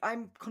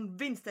I'm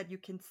convinced that you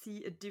can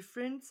see a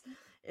difference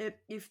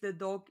if the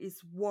dog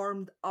is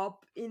warmed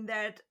up in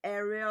that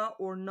area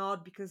or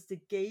not, because the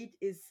gait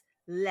is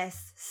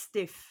less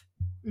stiff.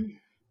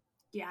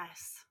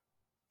 Yes.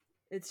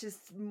 It's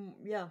just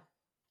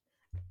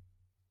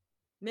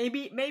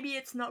maybe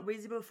it's not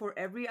visible for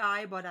every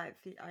eye, but I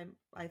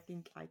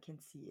think I can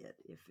see it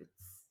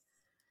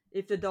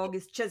if the dog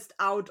is just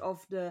out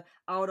of the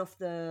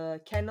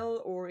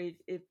kennel, or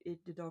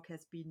if the dog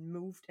has been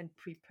moved and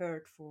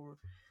prepared for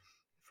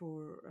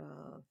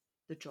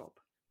the job.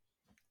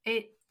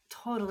 It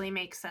totally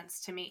makes sense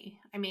to me.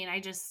 I mean,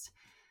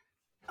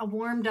 a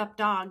warmed up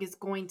dog is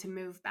going to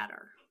move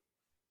better.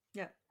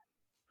 Yeah.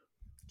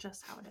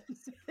 Just how it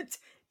is.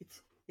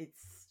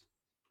 It's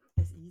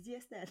as easy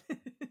as that.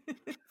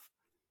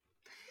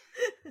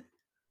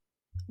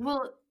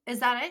 Well,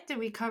 is that it? Did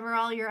we cover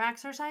all your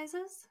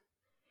exercises?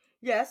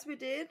 Yes, we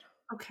did.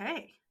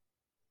 Okay.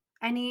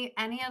 Any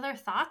other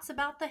thoughts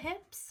about the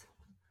hips?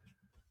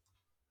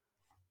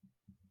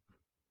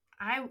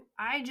 I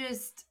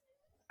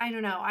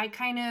don't know.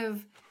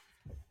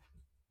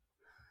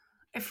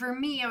 For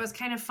me, it was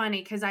kind of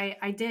funny because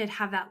I did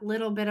have that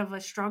little bit of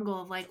a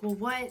struggle of like,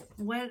 well,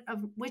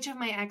 which of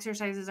my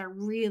exercises are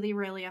really,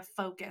 really a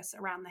focus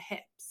around the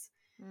hips?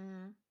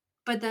 Mm-hmm.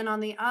 But then on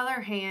the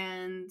other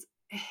hand,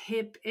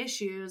 hip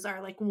issues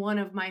are like one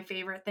of my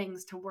favorite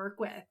things to work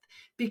with,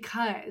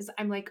 because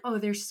I'm like, oh,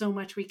 there's so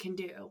much we can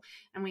do,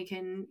 and we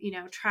can,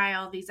 try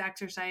all these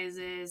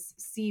exercises,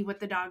 see what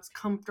the dog's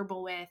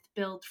comfortable with,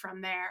 build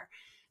from there.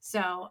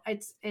 So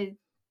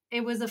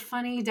it was a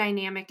funny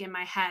dynamic in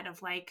my head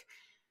of like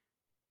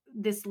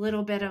this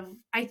little bit of,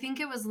 I think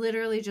it was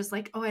literally just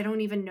like, oh, I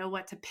don't even know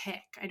what to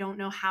pick. I don't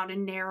know how to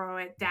narrow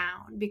it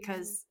down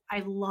because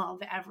I love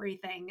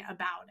everything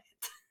about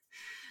it.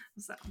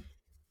 So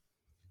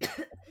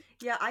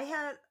Yeah, I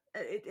had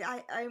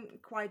I'm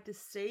quite the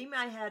same.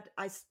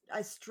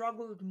 I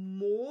struggled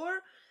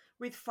more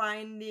with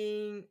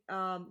finding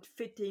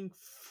fitting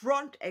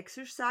front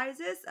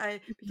exercises.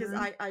 Because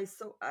mhm.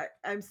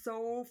 I'm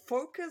so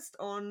focused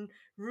on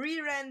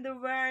rear end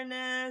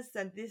awareness,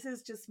 and this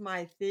is just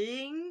my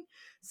thing.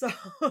 So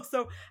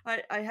so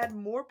I had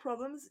more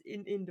problems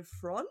in the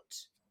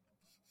front,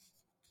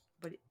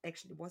 but it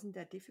actually wasn't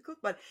that difficult.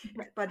 But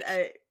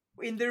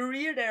in the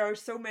rear there are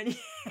so many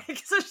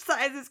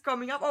exercises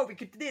coming up. Oh, we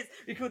could do this,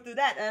 we could do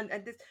that, and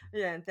this,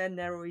 yeah, and then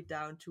narrow it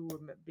down to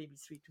maybe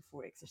 3 to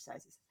 4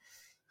 exercises.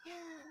 Yeah.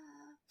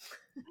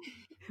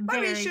 But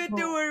we Very should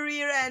do cool. a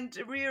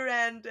rear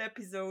end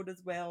episode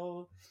as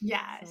well.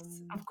 Yes,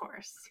 Some of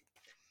course.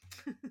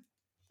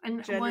 And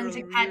one general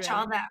to rear catch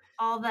end.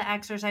 all the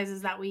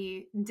exercises that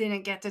we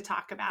didn't get to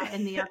talk about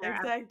in the other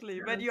Exactly.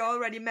 But episodes. you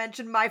already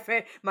mentioned my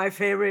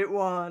favorite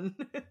one.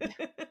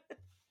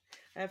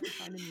 I have to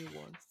find a new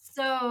one.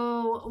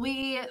 So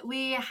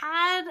we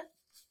had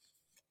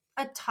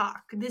a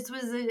talk. This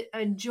was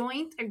a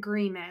joint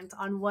agreement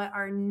on what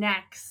our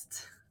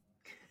next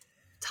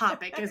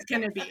topic is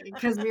going to be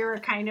because we were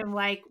kind of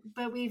like,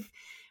 but we've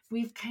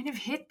kind of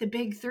hit the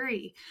big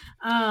three.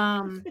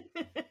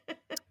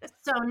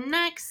 So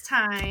next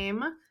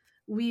time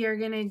we are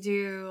going to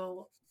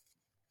do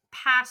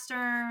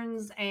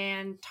pasterns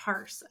and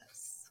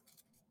tarsus.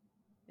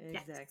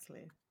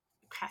 Exactly. Yes.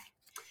 Okay.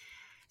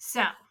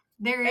 So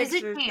there is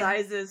a chance.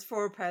 Exercises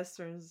for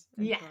pasterns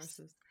and Yes.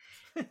 tarsus.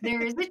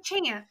 There is a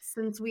chance,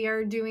 since we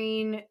are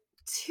doing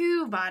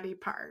 2 body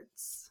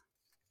parts,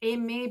 it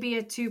may be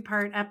a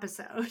 2-part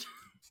episode.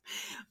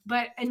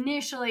 But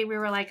initially we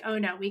were like, oh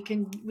no, we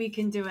can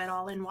do it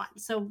all in one.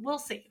 So we'll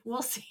see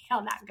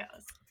how that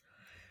goes.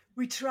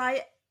 We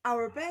try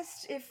our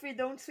best. If we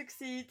don't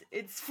succeed,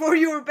 it's for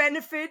your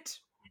benefit.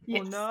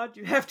 Yes. Or not,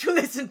 you have to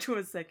listen to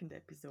a second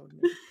episode.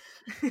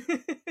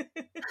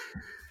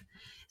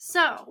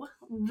 So,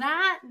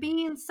 that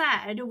being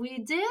said, we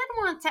did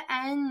want to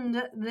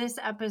end this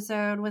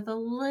episode with a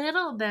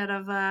little bit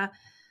of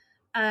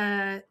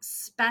a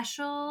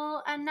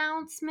special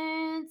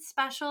announcement,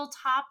 special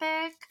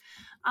topic.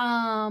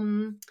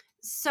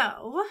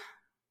 So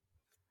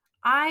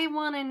I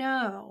want to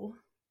know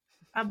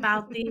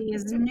about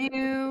these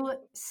new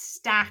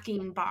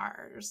stacking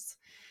bars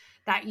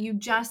that you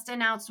just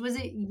announced. Was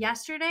it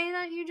yesterday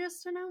that you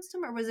just announced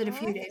them, or was it a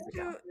few days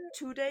ago?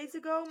 2 days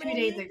ago, 2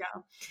 days maybe.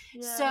 ago.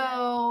 Yeah.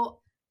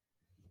 So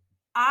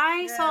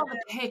I Yeah. saw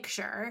the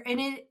picture, and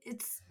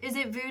is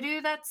it Voodoo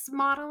that's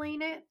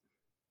modeling it?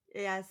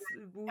 Yes,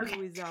 Voodoo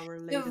Okay. is our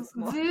So latest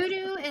model.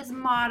 Voodoo is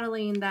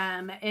modeling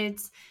them.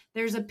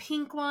 There's a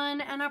pink one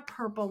and a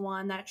purple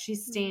one that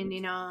she's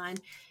standing on.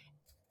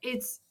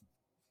 It's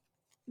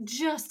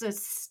just a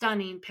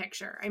stunning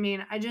picture. I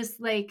mean, I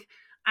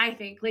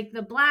think like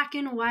the black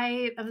and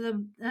white of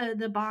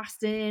the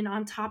Boston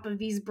on top of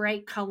these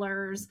bright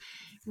colors,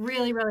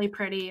 really really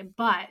pretty,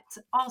 but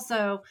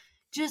also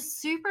just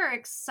super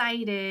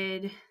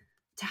excited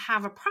to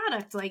have a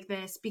product like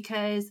this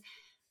because,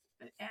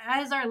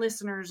 as our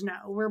listeners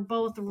know, we're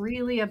both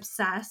really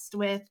obsessed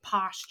with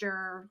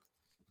posture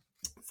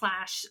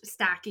slash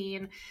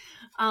stacking,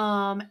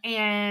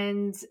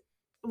 and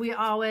we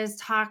always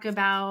talk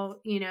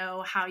about,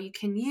 how you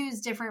can use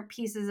different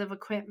pieces of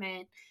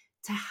equipment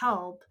to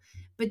help,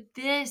 but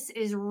this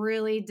is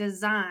really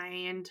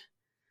designed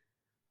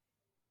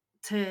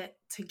to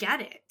get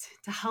it,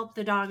 to help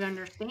the dog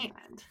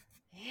understand.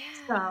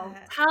 So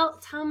Yeah.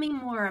 tell me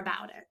more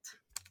about it.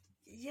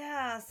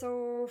 Yeah,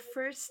 so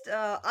first,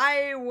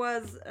 I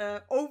was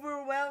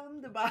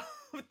overwhelmed about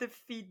the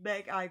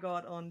feedback I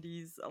got on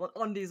this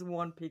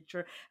one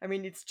picture. I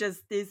mean, it's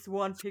just this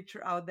one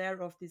picture out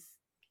there of this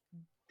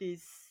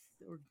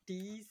or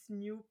these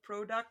new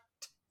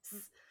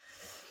products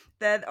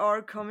that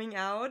are coming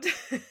out,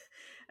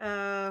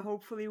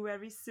 hopefully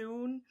very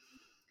soon.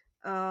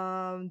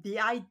 The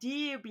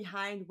idea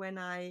behind when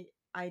I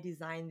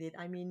designed it,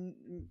 I mean,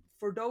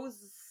 for those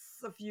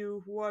of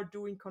you who are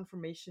doing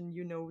confirmation,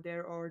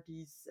 there are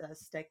these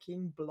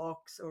stacking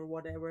blocks or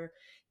whatever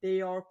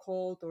they are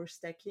called, or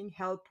stacking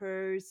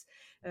helpers,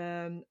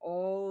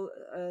 all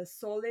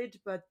solid.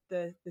 But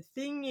the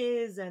thing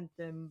is, and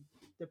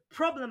the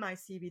problem I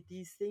see with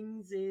these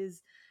things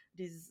is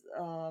this,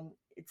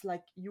 it's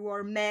like you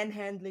are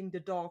manhandling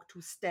the dog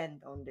to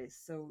stand on this,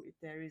 so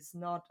there is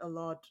not a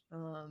lot,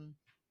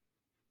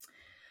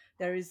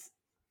 there is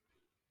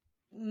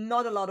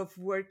not a lot of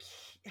work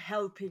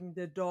helping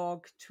the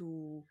dog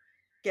to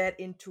get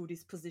into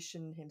this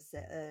position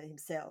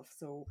himself.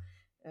 So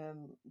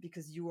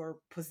because you are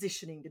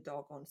positioning the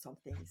dog on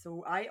something,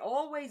 so I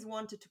always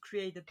wanted to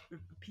create a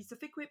piece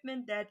of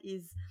equipment that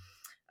is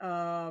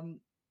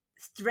um,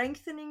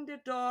 strengthening the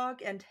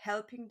dog and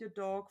helping the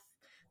dog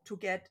to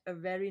get a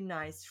very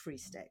nice free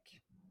stack.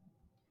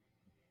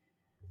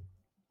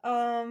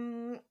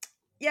 Um,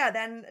 yeah,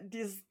 then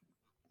this,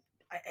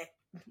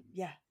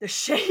 yeah, the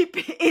shape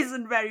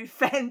isn't very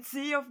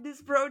fancy of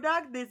this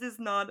product. This is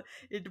not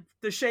it.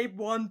 The shape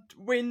won't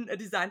win a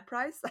design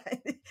prize.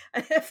 I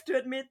have to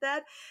admit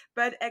that.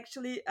 But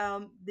actually,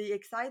 the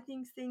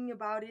exciting thing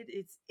about it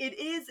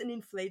is an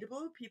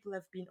inflatable. People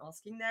have been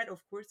asking that.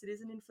 Of course, it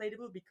is an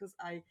inflatable because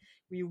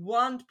we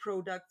want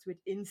products with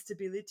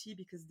instability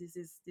because this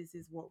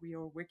is what we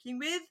are working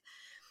with.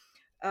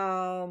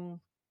 Um,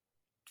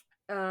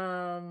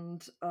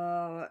 and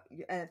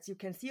as you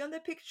can see on the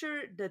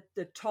picture, that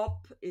the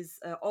top is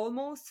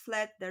almost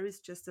flat. There is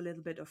just a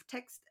little bit of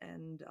text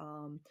and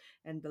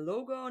the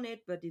logo on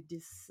it, but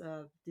this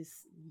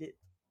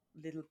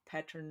little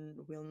pattern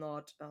will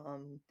not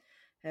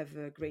have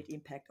a great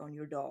impact on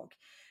your dog.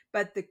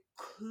 But the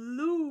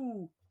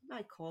clue,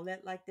 I call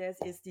it like this,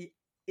 is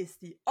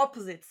the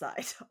opposite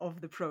side of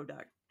the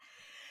product.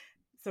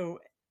 So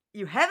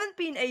you haven't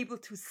been able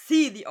to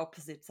see the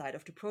opposite side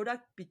of the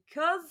product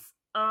because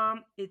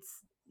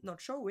it's not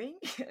showing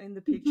in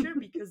the picture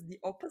because the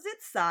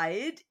opposite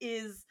side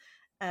is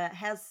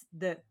has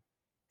the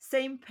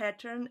same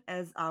pattern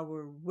as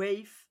our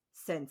wave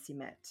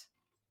SensiMat.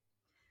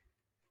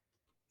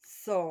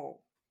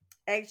 So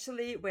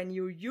actually, when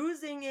you're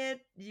using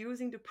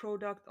the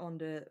product on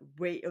the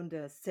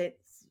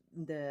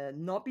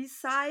knobby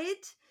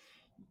side,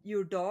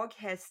 your dog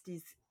has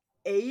this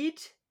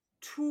aid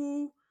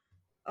to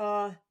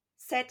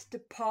set the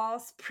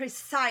paws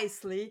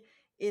precisely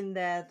in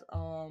that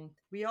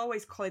we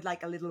always call it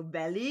like a little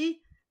valley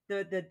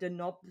the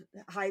knob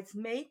heights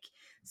make.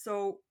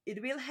 So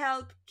it will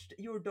help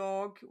your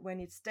dog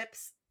when it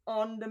steps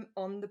on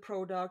the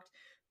product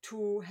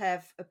to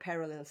have a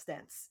parallel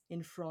stance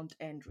in front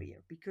and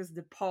rear because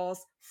the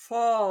paws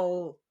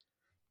fall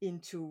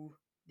into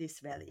this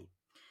valley.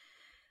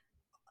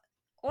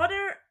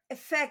 Other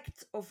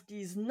effect of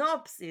these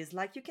knobs is,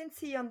 like you can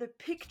see on the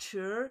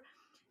picture,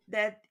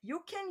 that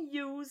you can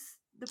use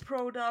the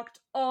product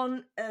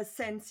on a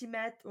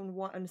SensiMat,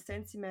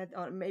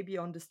 or maybe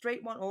on the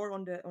straight one or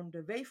on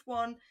the wave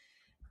one,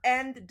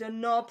 and the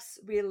knobs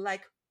will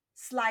like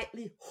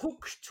slightly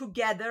hook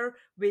together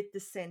with the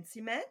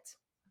SensiMat.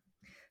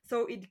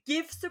 So it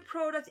gives the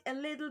product a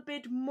little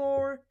bit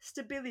more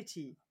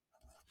stability.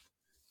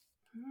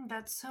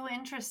 That's so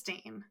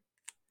interesting.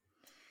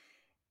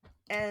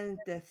 And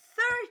the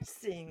third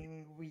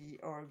thing we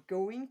are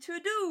going to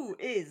do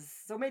is,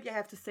 so maybe I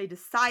have to say the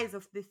size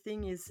of the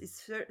thing is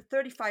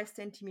 35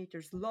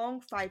 centimeters long,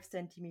 5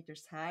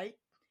 centimeters high.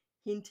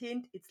 Hint,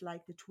 hint, it's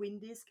like the twin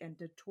disc and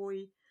the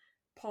toy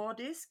paw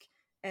disc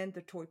and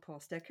the toy paw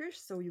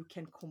stackers. So you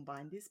can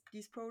combine these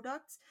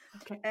products.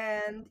 Okay.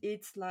 And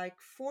it's like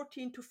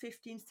 14 to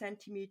 15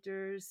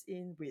 centimeters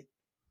in width.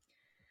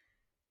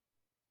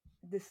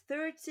 The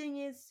third thing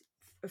is,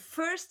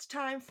 first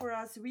time for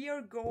us, we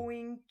are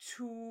going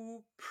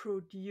to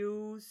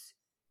produce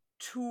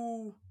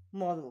two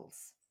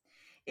models.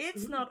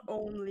 It's not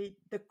only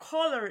the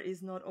color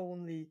is not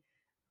only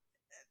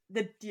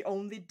the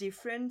only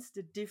difference.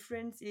 The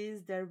difference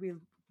is there will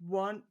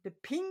the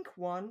pink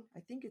one. I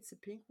think it's a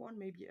pink one.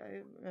 Maybe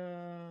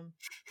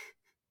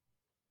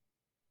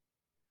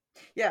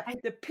yeah,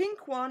 the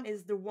pink one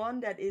is the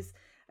one that is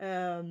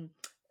um,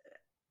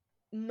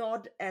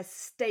 not as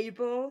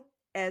stable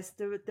as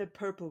the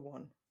purple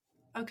one.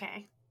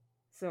 Okay.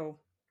 So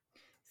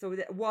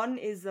that one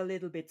is a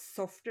little bit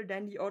softer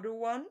than the other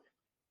one.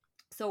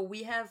 So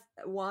we have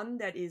one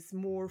that is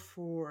more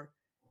for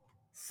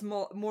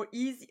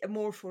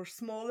more for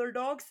smaller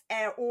dogs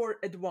or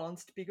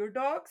advanced bigger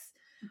dogs,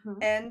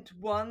 and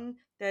one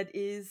that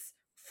is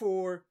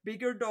for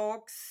bigger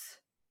dogs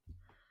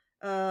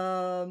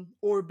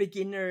or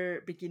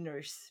beginner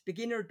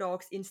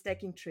dogs in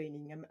stacking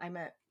training.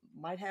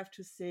 Might have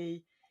to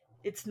say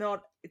it's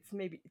not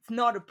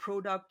a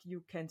product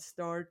you can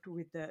start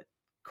with a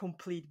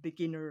complete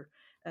beginner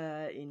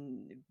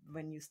in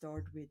when you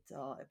start with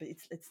but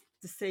it's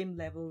the same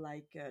level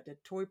like the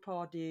toy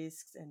paw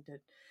discs and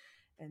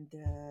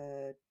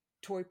the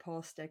toy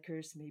paw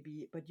stackers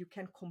maybe, but you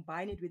can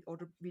combine it with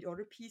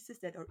other pieces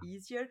that are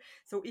easier.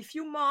 So if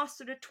you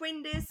master the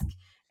twin disc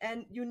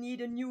and you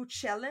need a new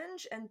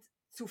challenge and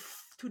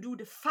to do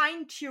the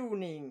fine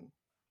tuning,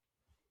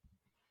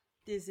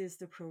 this is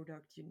the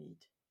product you need.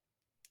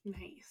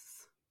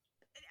 Nice.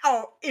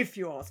 Oh, if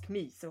you ask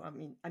me. So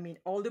I mean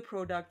all the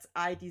products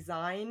I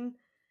design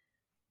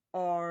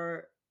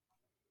are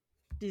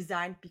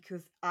designed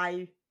because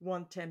I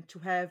want them to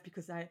have,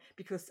 because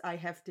I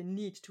have the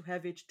need to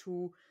have it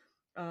to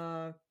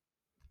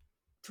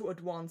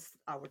advance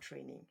our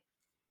training.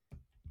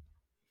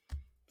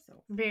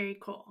 So Very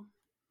cool.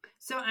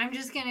 So I'm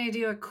just going to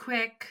do a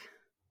quick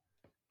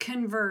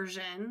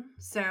conversion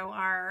so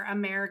our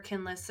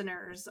American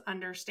listeners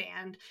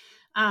understand.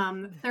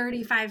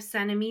 35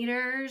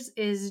 centimeters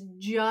is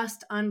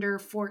just under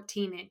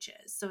 14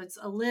 inches. So it's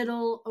a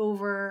little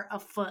over a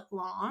foot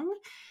long.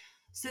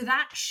 So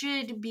that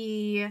should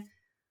be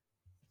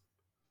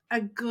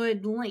a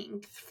good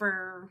length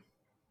for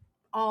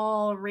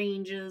all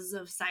ranges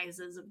of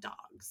sizes of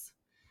dogs.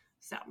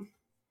 So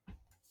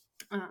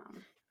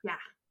Yeah.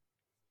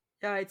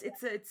 Yeah,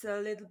 it's a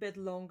little bit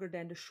longer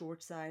than the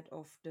short side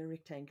of the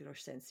rectangular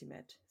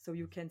Sensimat, so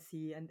you can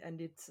see,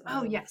 and it's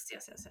Oh, yes,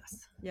 yes, yes,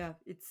 yes. yeah,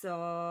 it's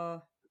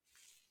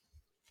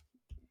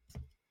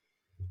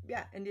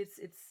yeah, and it's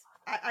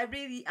I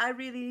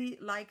really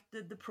like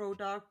the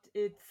product.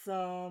 It's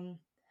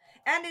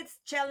and it's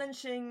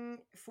challenging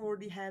for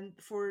the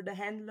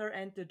handler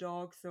and the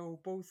dog, so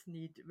both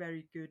need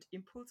very good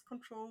impulse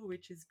control,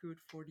 which is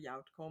good for the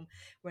outcome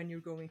when you're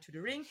going to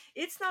the ring.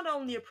 It's not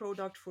only a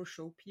product for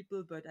show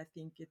people, but I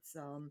think it's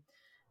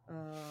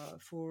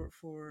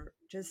for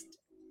just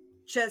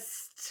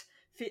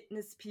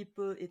fitness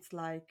people. It's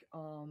like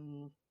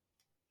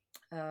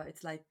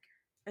an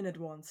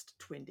advanced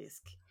twin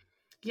disc.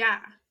 Yeah.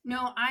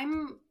 No,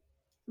 I'm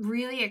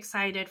really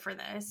excited for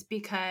this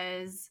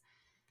because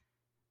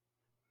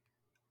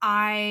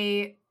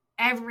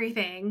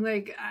everything,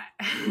 like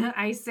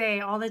I say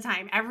all the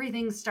time,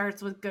 everything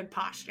starts with good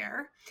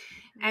posture.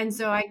 And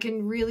so I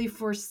can really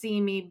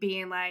foresee me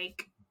being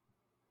like,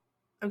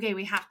 okay,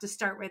 we have to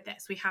start with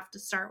this. We have to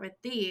start with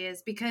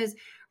these because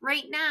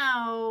right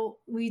now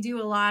we do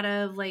a lot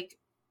of like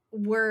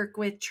work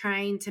with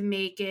trying to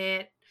make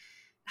it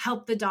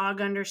help the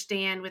dog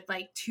understand with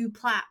like two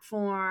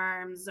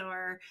platforms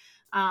or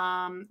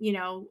come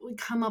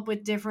up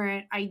with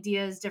different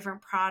ideas,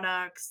 different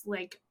products.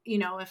 Like,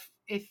 if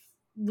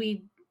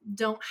we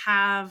don't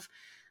have,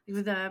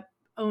 if the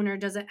owner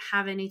doesn't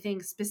have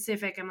anything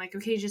specific, I'm like,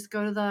 okay, just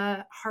go to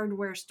the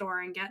hardware store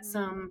and get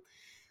some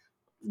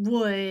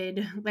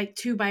wood, like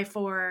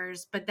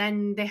 2x4s, but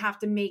then they have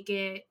to make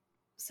it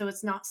so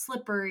it's not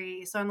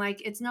slippery. So I'm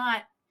like, it's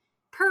not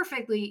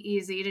perfectly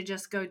easy to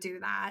just go do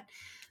that.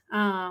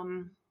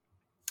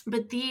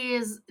 But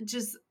these,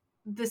 just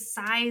the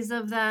size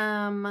of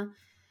them,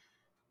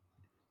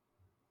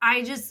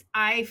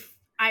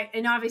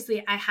 and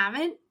obviously I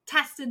haven't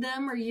tested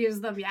them or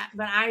used them yet,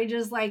 but I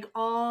just like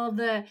all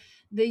the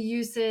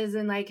uses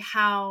and like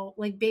how,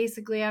 like,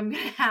 basically I'm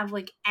gonna have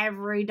like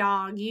every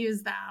dog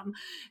use them.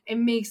 It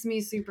makes me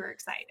super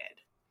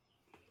excited.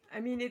 I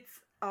mean, it's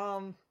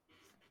the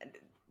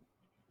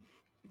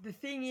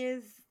thing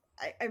is,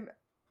 I'm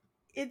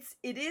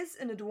it is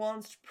an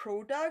advanced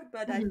product,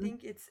 but I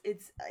think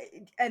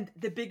and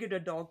the bigger the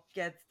dog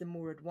gets, the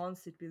more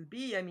advanced it will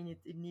be. I mean,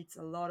 it needs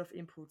a lot of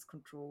impulse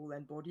control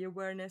and body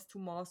awareness to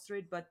master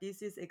it, but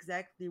this is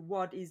exactly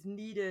what is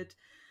needed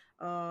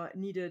for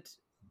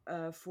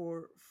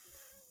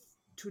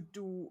to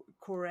do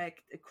a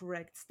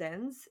correct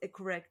stance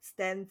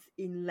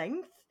in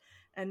length,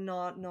 and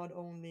not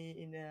only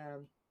in a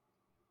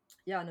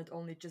not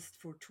only just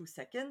for 2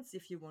 seconds.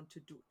 If you want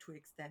to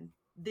extend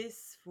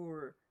this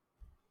for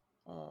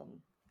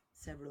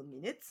several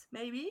minutes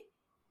maybe.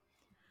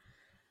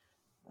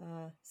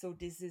 So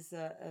this is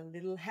a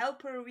little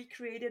helper we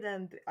created,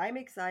 and I'm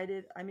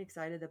excited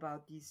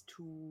about these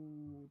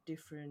two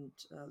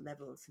different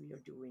levels we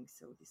are doing.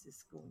 So this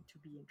is going to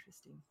be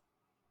interesting.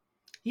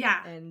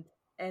 Yeah.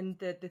 And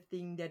the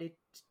thing that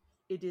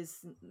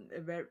it's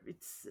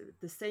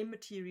the same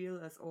material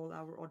as all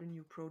our other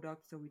new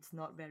products, so it's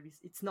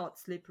not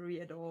slippery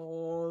at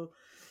all,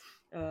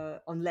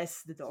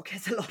 unless the dog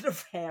has a lot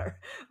of hair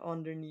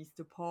underneath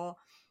the paw.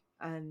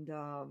 And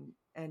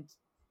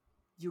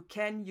you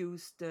can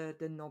use the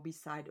knobby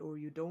side, or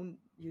you can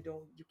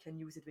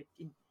use it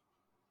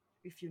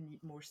if you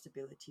need more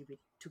stability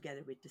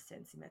together with the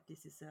Sensimat.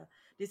 This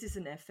is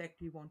an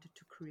effect we wanted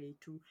to create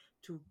to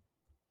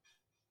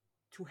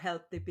to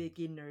help the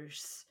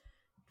beginners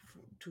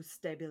to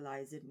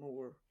stabilize it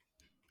more.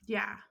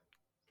 Yeah.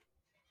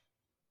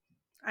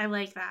 I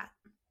like that.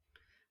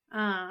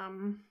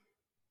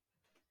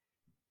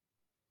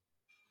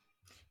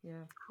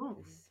 Yeah.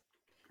 Cool.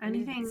 I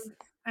mean,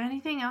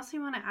 Anything else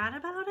you want to add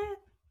about it?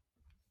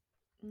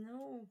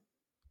 no.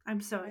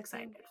 I'm so I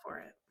excited think for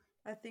it.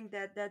 I think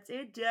that's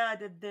it. Yeah,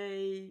 that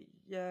they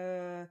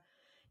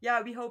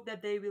yeah, we hope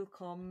that they will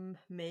come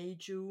May,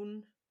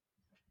 June.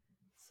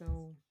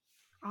 So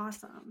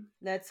Awesome.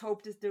 let's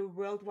hope that the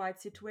worldwide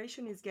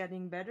situation is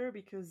getting better,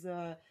 because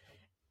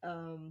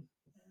um,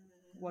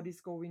 what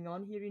is going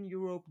on here in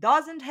Europe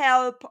doesn't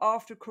help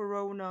after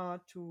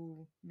Corona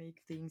to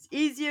make things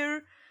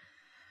easier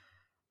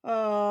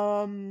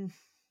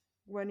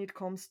when it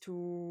comes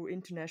to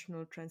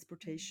international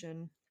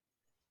transportation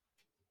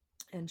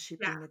and Yeah.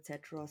 shipping,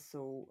 etc.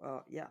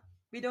 So yeah,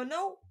 we don't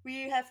know.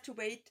 We have to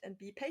wait and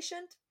be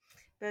patient,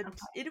 but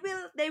Okay.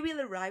 they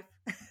will arrive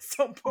at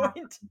some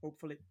point,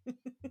 hopefully.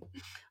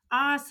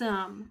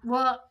 Awesome.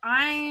 Well,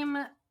 I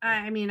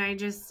mean, I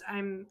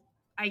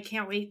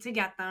can't wait to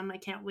get them. I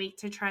can't wait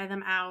to try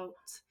them out.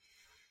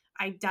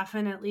 I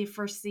definitely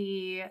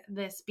foresee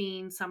this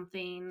being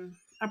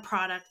a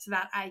product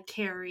that I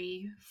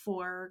carry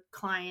for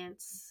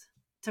clients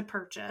to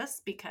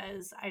purchase,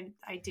 because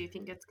I do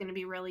think it's going to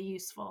be really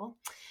useful.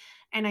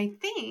 And I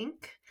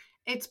think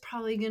it's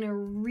probably going to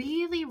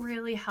really,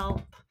 really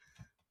help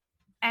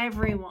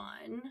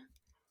everyone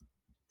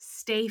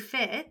stay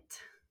fit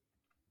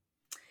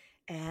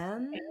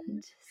And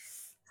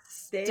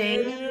stay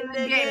stay in in the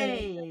the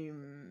game.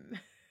 game.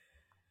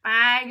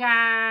 Bye,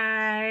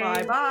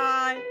 guys.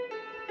 Bye-bye.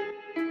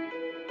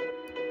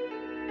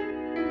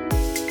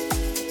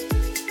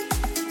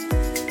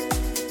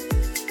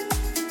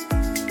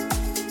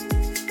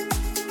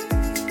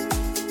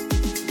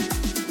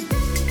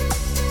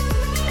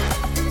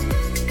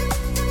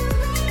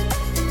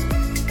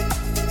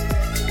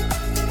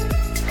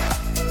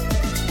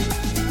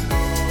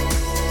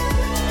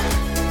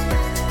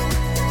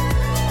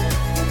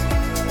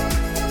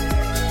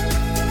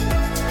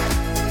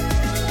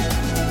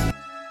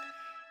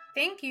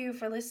 Thank you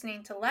for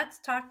listening to Let's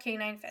Talk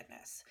Canine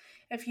Fitness.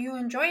 If you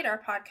enjoyed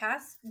our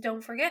podcast,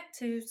 don't forget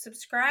to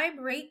subscribe,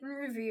 rate, and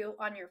review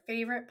on your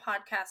favorite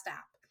podcast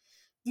app.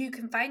 You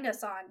can find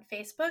us on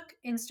Facebook,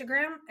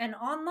 Instagram, and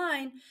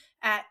online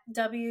at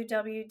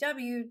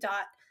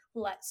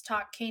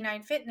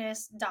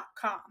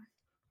www.letstalkcaninefitness.com.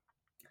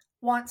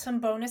 Want some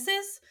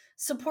bonuses?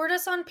 Support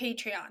us on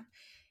Patreon.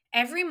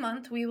 Every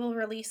month we will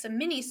release a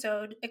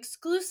mini-sode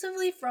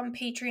exclusively from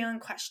Patreon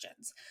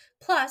questions,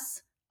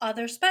 plus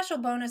other special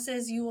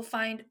bonuses you will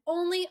find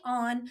only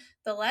on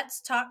the Let's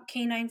Talk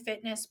Canine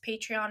Fitness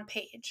Patreon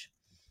page.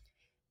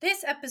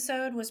 This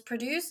episode was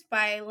produced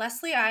by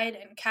Leslie Ide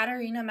and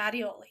Katerina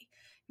Mattioli.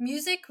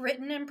 Music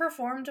written and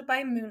performed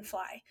by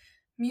Moonfly.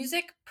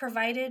 Music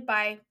provided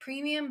by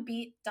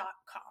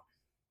PremiumBeat.com.